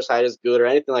evil and the other side is good or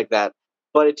anything like that.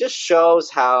 But it just shows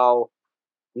how,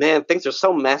 man, things are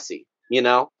so messy.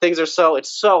 It's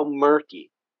so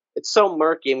murky. It's so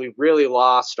murky, and we've really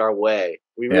lost our way.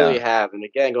 We really have. And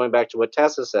again, going back to what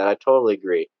Tessa said, I totally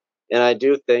agree. And I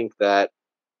do think that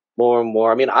more and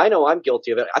more, I mean, I know I'm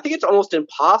guilty of it. I think it's almost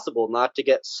impossible not to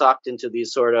get sucked into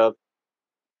these sort of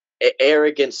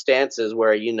arrogant stances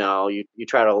where, you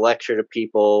try to lecture to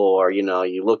people, or,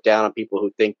 you look down on people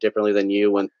who think differently than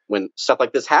you when stuff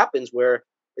like this happens, where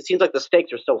it seems like the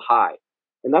stakes are so high.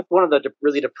 And that's one of the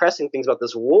really depressing things about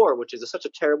this war, which is such a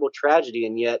terrible tragedy.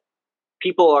 And yet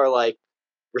people are like,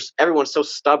 everyone's so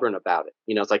stubborn about it.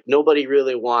 It's like nobody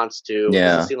really wants to. It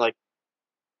doesn't seem like,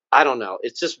 I don't know.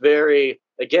 It's just very,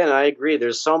 again, I agree.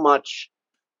 There's so much.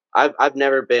 I've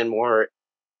never been more.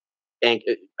 I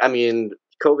mean,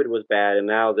 COVID was bad, and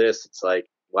now this. It's like,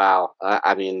 wow.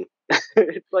 I mean,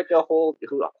 it's like a whole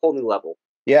new level.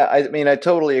 Yeah, I mean, I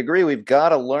totally agree. We've got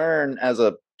to learn as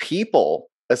a people,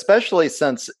 especially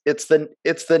since it's the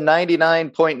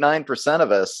 99.9%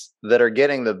 of us that are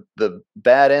getting the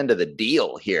bad end of the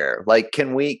deal here. Like,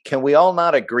 can we all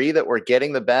not agree that we're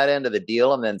getting the bad end of the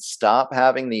deal and then stop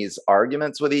having these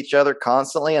arguments with each other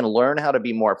constantly and learn how to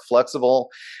be more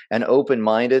flexible and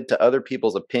open-minded to other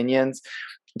people's opinions?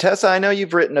 Tessa, I know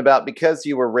you've written about, because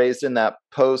you were raised in that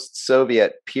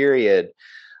post-Soviet period,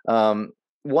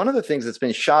 one of the things that's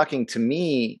been shocking to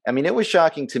me, I mean, it was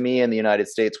shocking to me in the United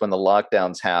States when the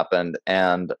lockdowns happened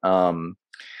and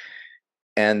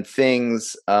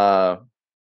things, our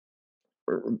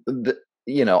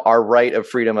right of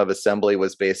freedom of assembly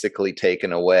was basically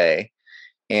taken away.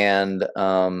 And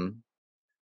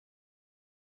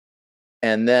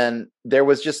then there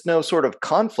was just no sort of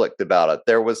conflict about it.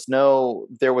 There was no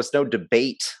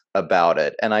debate about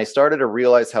it. And I started to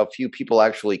realize how few people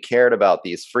actually cared about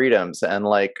these freedoms. And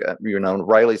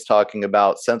Riley's talking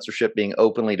about censorship being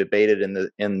openly debated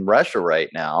in Russia right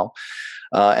now.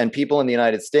 And people in the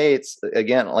United States,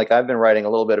 again, like I've been writing a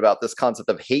little bit about this concept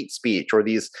of hate speech, or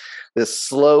this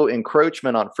slow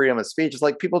encroachment on freedom of speech. It's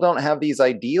like people don't have these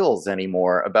ideals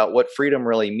anymore about what freedom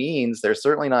really means. They're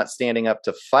certainly not standing up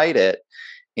to fight it.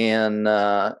 And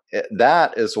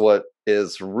that is what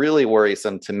is really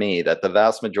worrisome to me, that the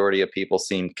vast majority of people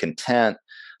seem content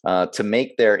to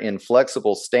make their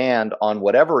inflexible stand on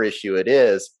whatever issue it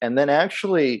is, and then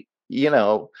actually,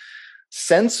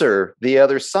 censor the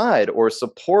other side or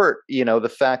support,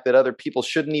 the fact that other people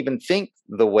shouldn't even think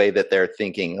the way that they're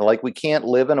thinking. Like, we can't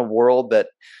live in a world that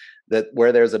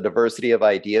where there's a diversity of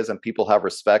ideas and people have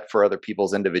respect for other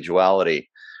people's individuality.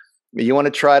 You want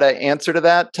to try to answer to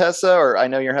that, Tessa, or I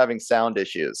know you're having sound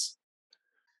issues.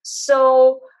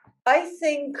 So I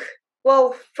think,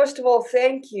 well, first of all,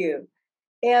 thank you.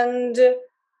 And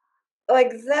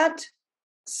like that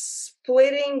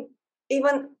splitting,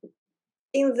 even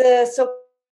in the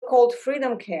so-called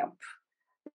freedom camp,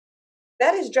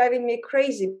 that is driving me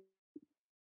crazy,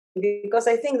 because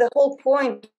I think the whole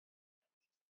point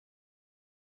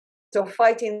of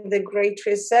fighting the Great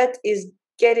Reset is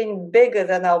getting bigger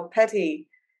than our petty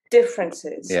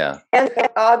differences. Yeah. And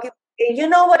argue, you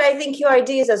know what, I think your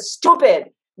ideas are stupid,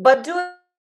 but do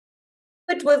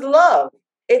it with love.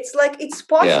 It's like, it's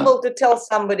possible to tell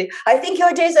somebody, I think your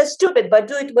ideas are stupid, but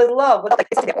do it with love.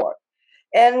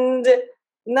 And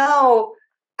now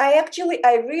I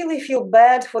really feel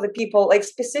bad for the people, like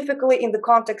specifically in the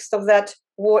context of that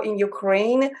war in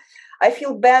Ukraine. I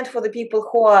feel bad for the people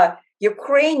who are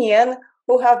Ukrainian,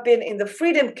 who have been in the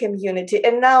freedom community,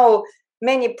 and now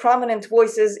many prominent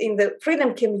voices in the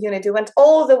freedom community went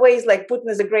all the ways like Putin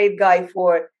is a great guy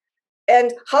for.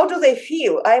 And how do they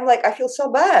feel? I'm like, I feel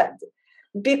so bad,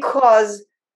 because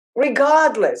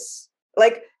regardless,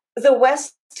 like the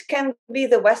West can be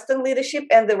the Western leadership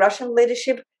and the Russian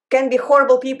leadership can be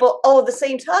horrible people all at the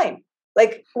same time.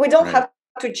 Like, we don't have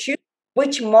to choose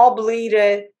which mob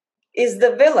leader is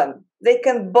the villain. They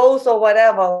can both, or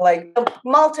whatever, like a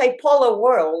multipolar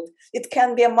world. It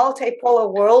can be a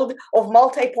multipolar world of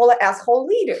multipolar asshole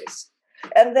leaders.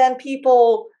 And then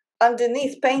people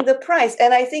underneath paying the price.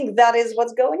 And I think that is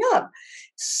what's going on.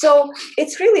 So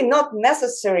it's really not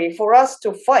necessary for us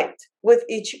to fight with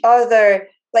each other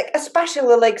like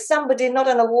especially like somebody not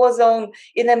in a war zone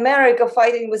in America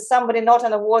fighting with somebody not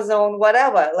in a war zone,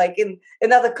 whatever, like in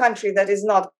another country that is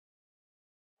not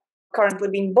currently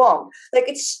being bombed. Like,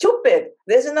 it's stupid.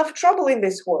 There's enough trouble in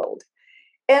this world.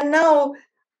 And now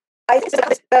I think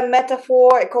it's a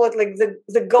metaphor. I call it like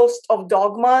the ghost of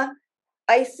dogma.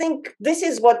 I think this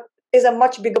is what is a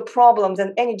much bigger problem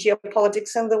than any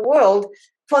geopolitics in the world,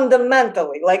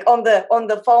 fundamentally, like on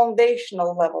the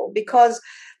foundational level, because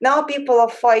now people are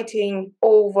fighting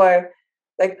over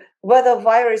like whether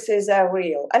viruses are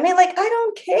real. I mean, like, I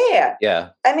don't care. Yeah.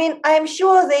 I mean, I'm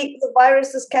sure the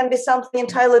viruses can be something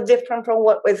entirely different from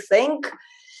what we think,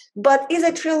 but is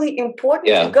it really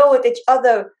important to go at each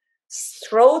other's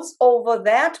throats over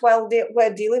that while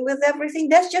we're dealing with everything?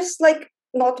 That's just like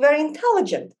not very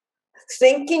intelligent.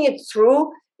 Thinking it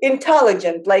through,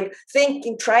 intelligent, like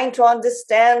thinking, trying to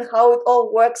understand how it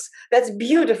all works. That's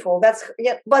beautiful.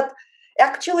 But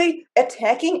actually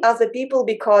attacking other people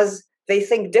because they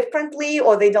think differently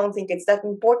or they don't think it's that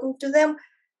important to them,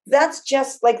 that's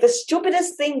just like the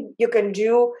stupidest thing you can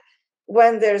do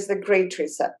when there's the Great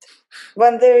Reset,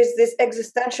 when there is this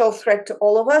existential threat to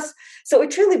all of us. So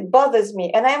it really bothers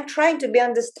me. And I'm trying to be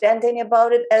understanding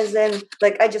about it, as in,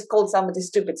 like, I just called somebody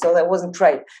stupid, so that wasn't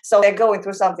right. So they're going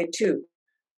through something too.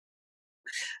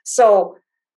 So,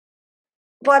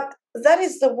 but that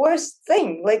is the worst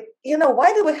thing. Like,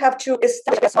 why do we have to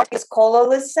establish a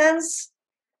scholarly sense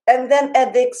and then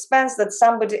at the expense that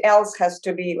somebody else has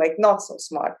to be like not so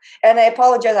smart? And I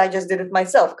apologize, I just did it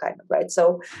myself, kind of, right?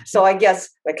 So I guess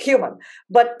like human,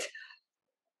 but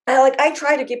I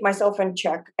try to keep myself in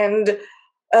check, and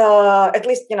at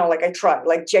least like I try,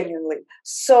 like genuinely.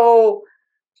 So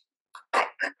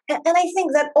and I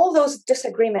think that all those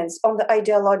disagreements on the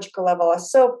ideological level are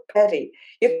so petty.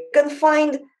 You can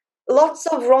find lots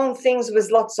of wrong things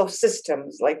with lots of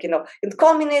systems, like, in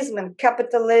communism and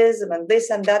capitalism and this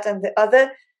and that and the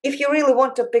other. If you really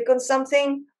want to pick on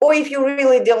something, or if you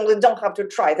really don't have to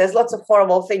try, there's lots of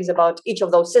horrible things about each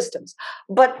of those systems.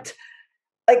 But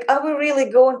like, are we really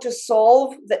going to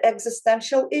solve the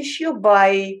existential issue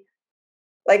by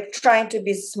like trying to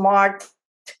be smart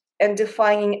and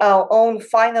defining our own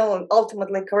final and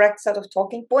ultimately correct set of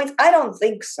talking points? I don't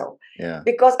think so. Yeah.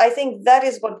 Because I think that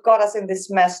is what got us in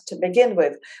this mess to begin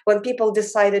with. When people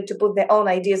decided to put their own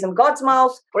ideas in God's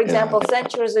mouth, for example,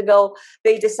 centuries ago,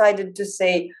 they decided to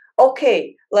say,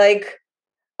 okay, like,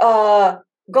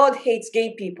 God hates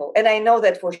gay people. And I know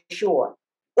that for sure.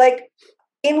 Like,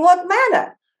 in what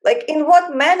manner? Like, in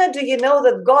what manner do you know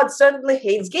that God certainly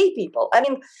hates gay people? I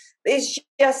mean, it's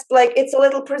just like, it's a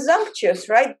little presumptuous,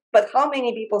 right? But how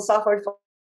many people suffered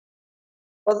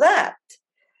for that?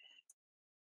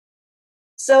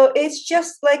 So it's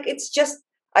just,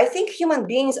 I think human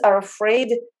beings are afraid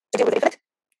to deal with it.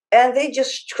 And they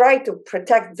just try to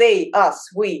protect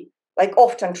we, like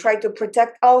often try to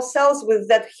protect ourselves with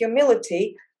that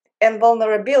humility and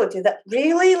vulnerability that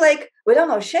really, like, we don't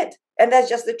know shit. And that's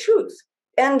just the truth.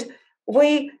 And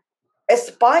we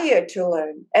aspire to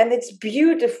learn, and it's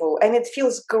beautiful, and it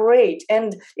feels great,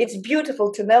 and it's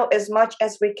beautiful to know as much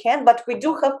as we can, but we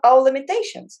do have our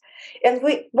limitations. And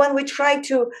when we try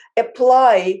to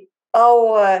apply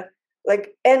our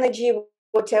like energy,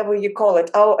 whatever you call it,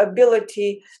 our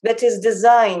ability that is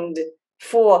designed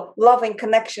for loving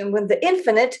connection with the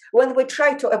infinite, when we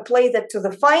try to apply that to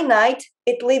the finite,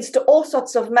 it leads to all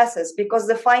sorts of messes, because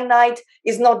the finite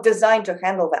is not designed to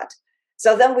handle that.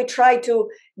 So then we try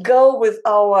to go with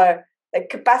our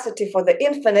capacity for the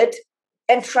infinite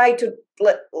and try to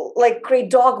like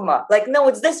create dogma. Like, no,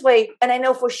 it's this way, and I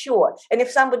know for sure. And if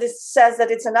somebody says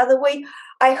that it's another way,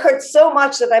 I hurt so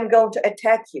much that I'm going to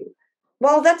attack you.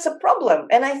 Well, that's a problem.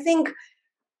 And I think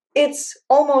it's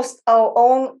almost our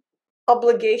own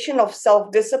obligation of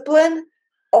self-discipline,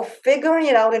 of figuring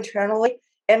it out internally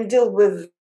and deal with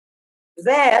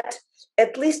that,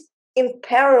 at least in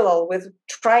parallel with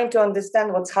trying to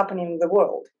understand what's happening in the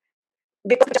world.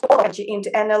 Because we just energy into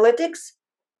analytics,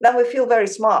 then we feel very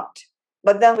smart,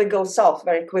 but then we go south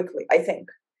very quickly, I think.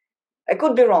 I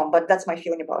could be wrong, but that's my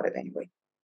feeling about it anyway.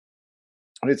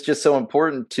 It's just so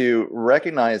important to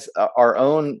recognize our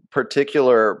own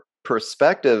particular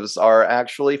perspectives are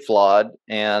actually flawed,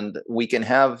 and we can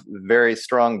have very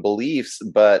strong beliefs,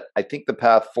 but I think the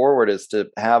path forward is to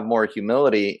have more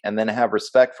humility and then have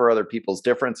respect for other people's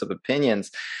difference of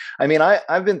opinions. I mean,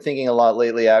 I've been thinking a lot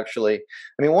lately, actually.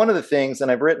 I mean, one of the things,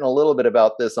 and I've written a little bit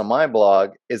about this on my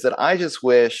blog, is that I just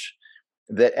wish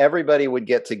that everybody would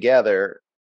get together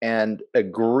and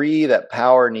agree that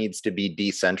power needs to be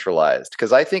decentralized.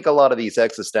 Because I think a lot of these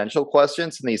existential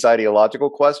questions and these ideological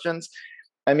questions,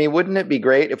 I mean, wouldn't it be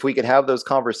great if we could have those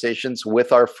conversations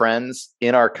with our friends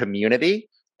in our community,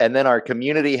 and then our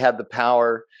community had the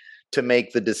power to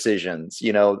make the decisions,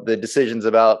 the decisions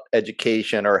about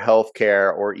education or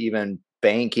healthcare or even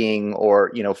banking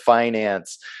or,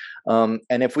 finance. And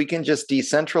if we can just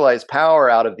decentralize power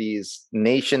out of these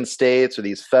nation states or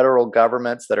these federal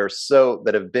governments that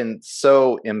have been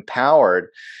so empowered,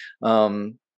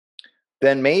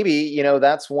 then maybe,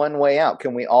 that's one way out.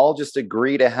 Can we all just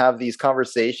agree to have these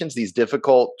conversations, these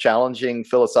difficult, challenging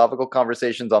philosophical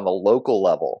conversations on the local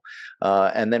level,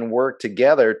 and then work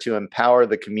together to empower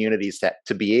the communities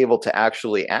to be able to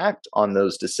actually act on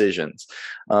those decisions?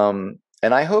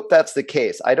 And I hope that's the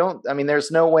case. There's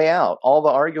no way out. All the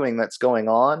arguing that's going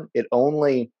on, it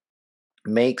only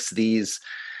makes the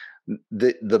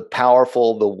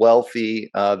powerful, the wealthy,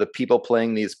 the people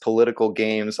playing these political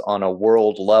games on a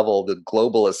world level, the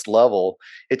globalist level,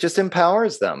 it just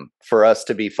empowers them for us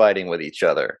to be fighting with each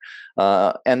other.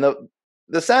 And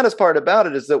the saddest part about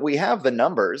it is that we have the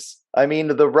numbers. I mean,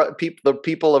 the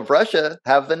people of Russia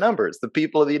have the numbers. The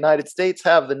people of the United States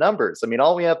have the numbers. I mean,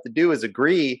 all we have to do is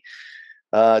agree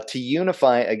to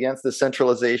unify against the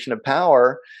centralization of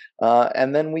power.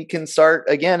 And then we can start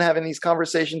again having these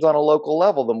conversations on a local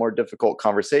level, the more difficult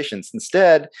conversations.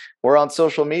 Instead, we're on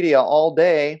social media all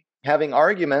day having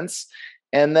arguments,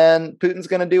 and then Putin's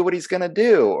going to do what he's going to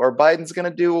do, or Biden's going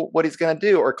to do what he's going to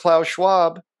do, or Klaus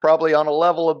Schwab, probably on a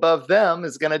level above them,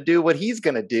 is going to do what he's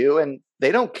going to do. And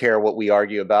they don't care what we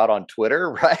argue about on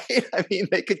Twitter, right? I mean,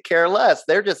 they could care less.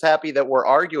 They're just happy that we're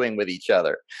arguing with each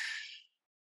other.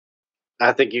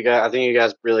 I think you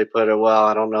guys really put it well.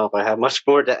 I don't know if I have much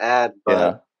more to add,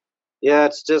 but yeah,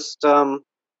 it's just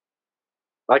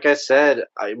like I said,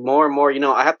 more and more.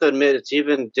 I have to admit it's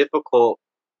even difficult.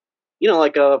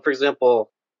 For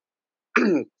example,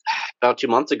 about 2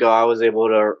 months ago, I was able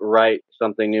to write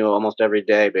something new almost every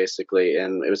day, basically,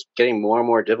 and it was getting more and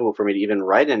more difficult for me to even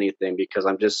write anything because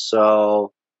I'm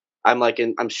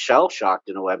shell shocked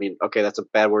in a way. I mean, okay, that's a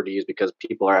bad word to use because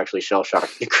people are actually shell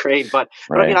shocked in Ukraine, but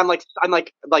I mean, I'm like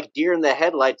deer in the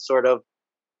headlights, sort of.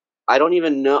 I don't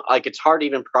even know. Like, it's hard to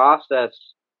even process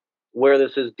where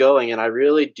this is going, and I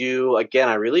really do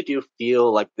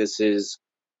feel like this is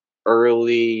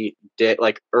early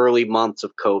months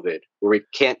of COVID, where we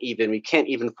can't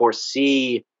even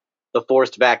foresee the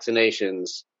forced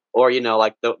vaccinations, or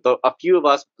like a few of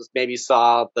us maybe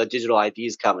saw the digital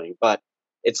IDs coming, but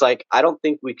it's like I don't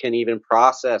think we can even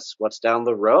process what's down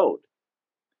the road.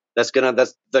 That's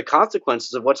the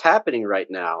consequences of what's happening right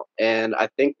now, and I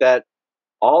think that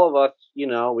all of us,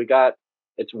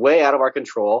 it's way out of our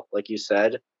control, like you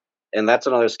said, and that's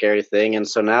another scary thing. And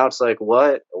so now it's like,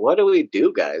 what do we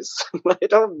do, guys? I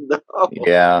don't know.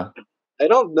 Yeah, I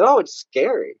don't know. It's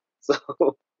scary. So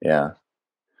yeah.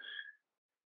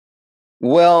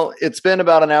 Well, it's been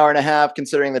about an hour and a half,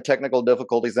 considering the technical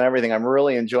difficulties and everything. I'm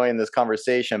really enjoying this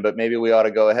conversation, but maybe we ought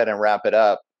to go ahead and wrap it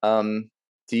up.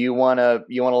 Do you want to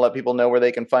let people know where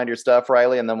they can find your stuff,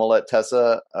 Riley, and then we'll let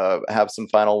Tessa have some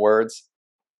final words?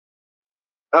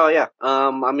 Oh yeah.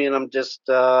 I'm just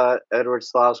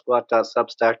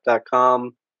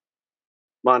edwardslavsquat.substack.com.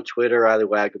 I'm on Twitter, Riley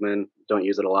Waggaman. Don't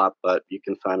use it a lot, but you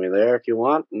can find me there if you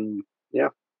want. And yeah.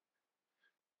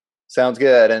 Sounds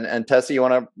good. And Tessa, you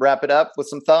want to wrap it up with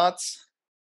some thoughts?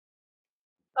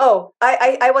 Oh,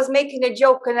 I was making a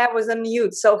joke and I was on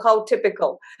mute, so how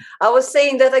typical. I was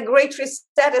saying that a great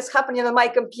reset is happening on my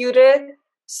computer,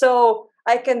 so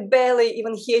I can barely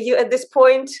even hear you at this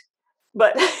point.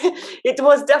 But it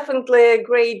was definitely a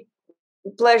great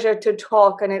pleasure to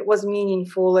talk, and it was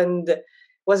meaningful, and it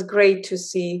was great to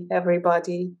see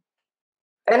everybody.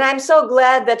 And I'm so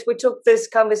glad that we took this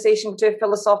conversation to a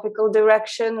philosophical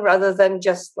direction rather than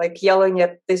just like yelling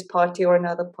at this party or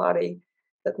another party.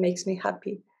 That makes me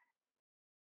happy.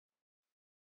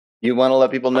 You want to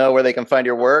let people know where they can find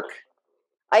your work?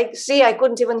 I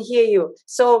couldn't even hear you.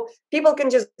 So people can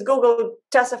just Google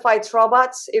Tessa Fights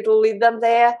Robots. It'll lead them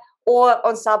there. Or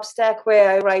on Substack,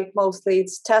 where I write mostly.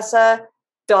 It's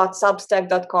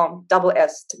tessa.substack.com,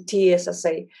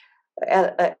 TSSA,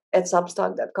 at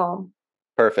substack.com.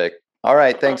 Perfect. All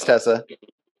right. Thanks, Tessa.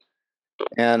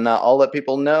 And I'll let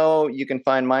people know you can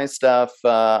find my stuff.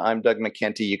 I'm Doug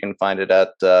McKenty. You can find it at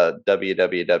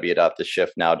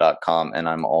www.theshiftnow.com. And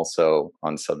I'm also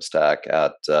on Substack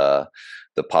at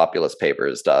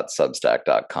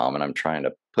thepopulustspapers.substack.com. And I'm trying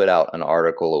to put out an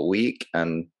article a week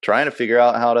and trying to figure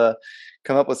out how to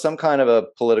come up with some kind of a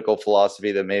political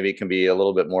philosophy that maybe can be a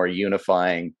little bit more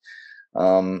unifying.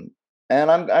 And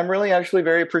I'm really actually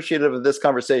very appreciative of this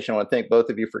conversation. I want to thank both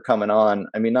of you for coming on.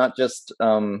 I mean, not just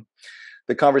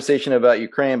the conversation about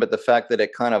Ukraine, but the fact that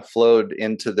it kind of flowed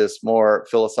into this more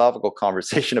philosophical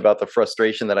conversation about the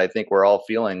frustration that I think we're all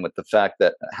feeling with the fact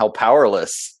that how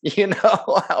powerless,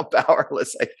 how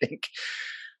powerless I think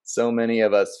so many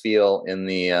of us feel in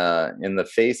the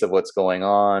face of what's going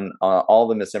on. All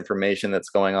the misinformation that's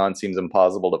going on seems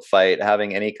impossible to fight.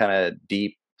 Having any kind of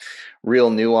deep,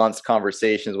 real nuanced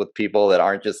conversations with people that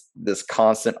aren't just this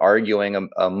constant arguing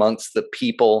amongst the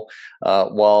people,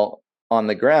 while on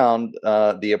the ground,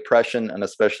 the oppression, and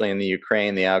especially in the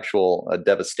Ukraine, the actual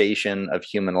devastation of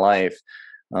human life,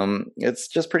 it's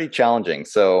just pretty challenging.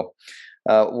 So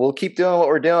we'll keep doing what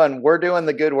we're doing. We're doing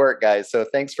the good work, guys. So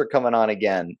thanks for coming on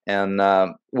again, and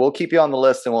we'll keep you on the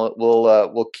list, and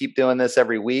we'll keep doing this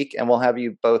every week, and we'll have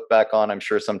you both back on, I'm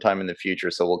sure, sometime in the future.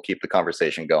 So we'll keep the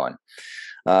conversation going.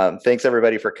 Thanks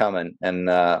everybody for coming, and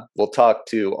we'll talk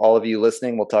to all of you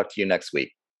listening. We'll talk to you next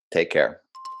week. Take care.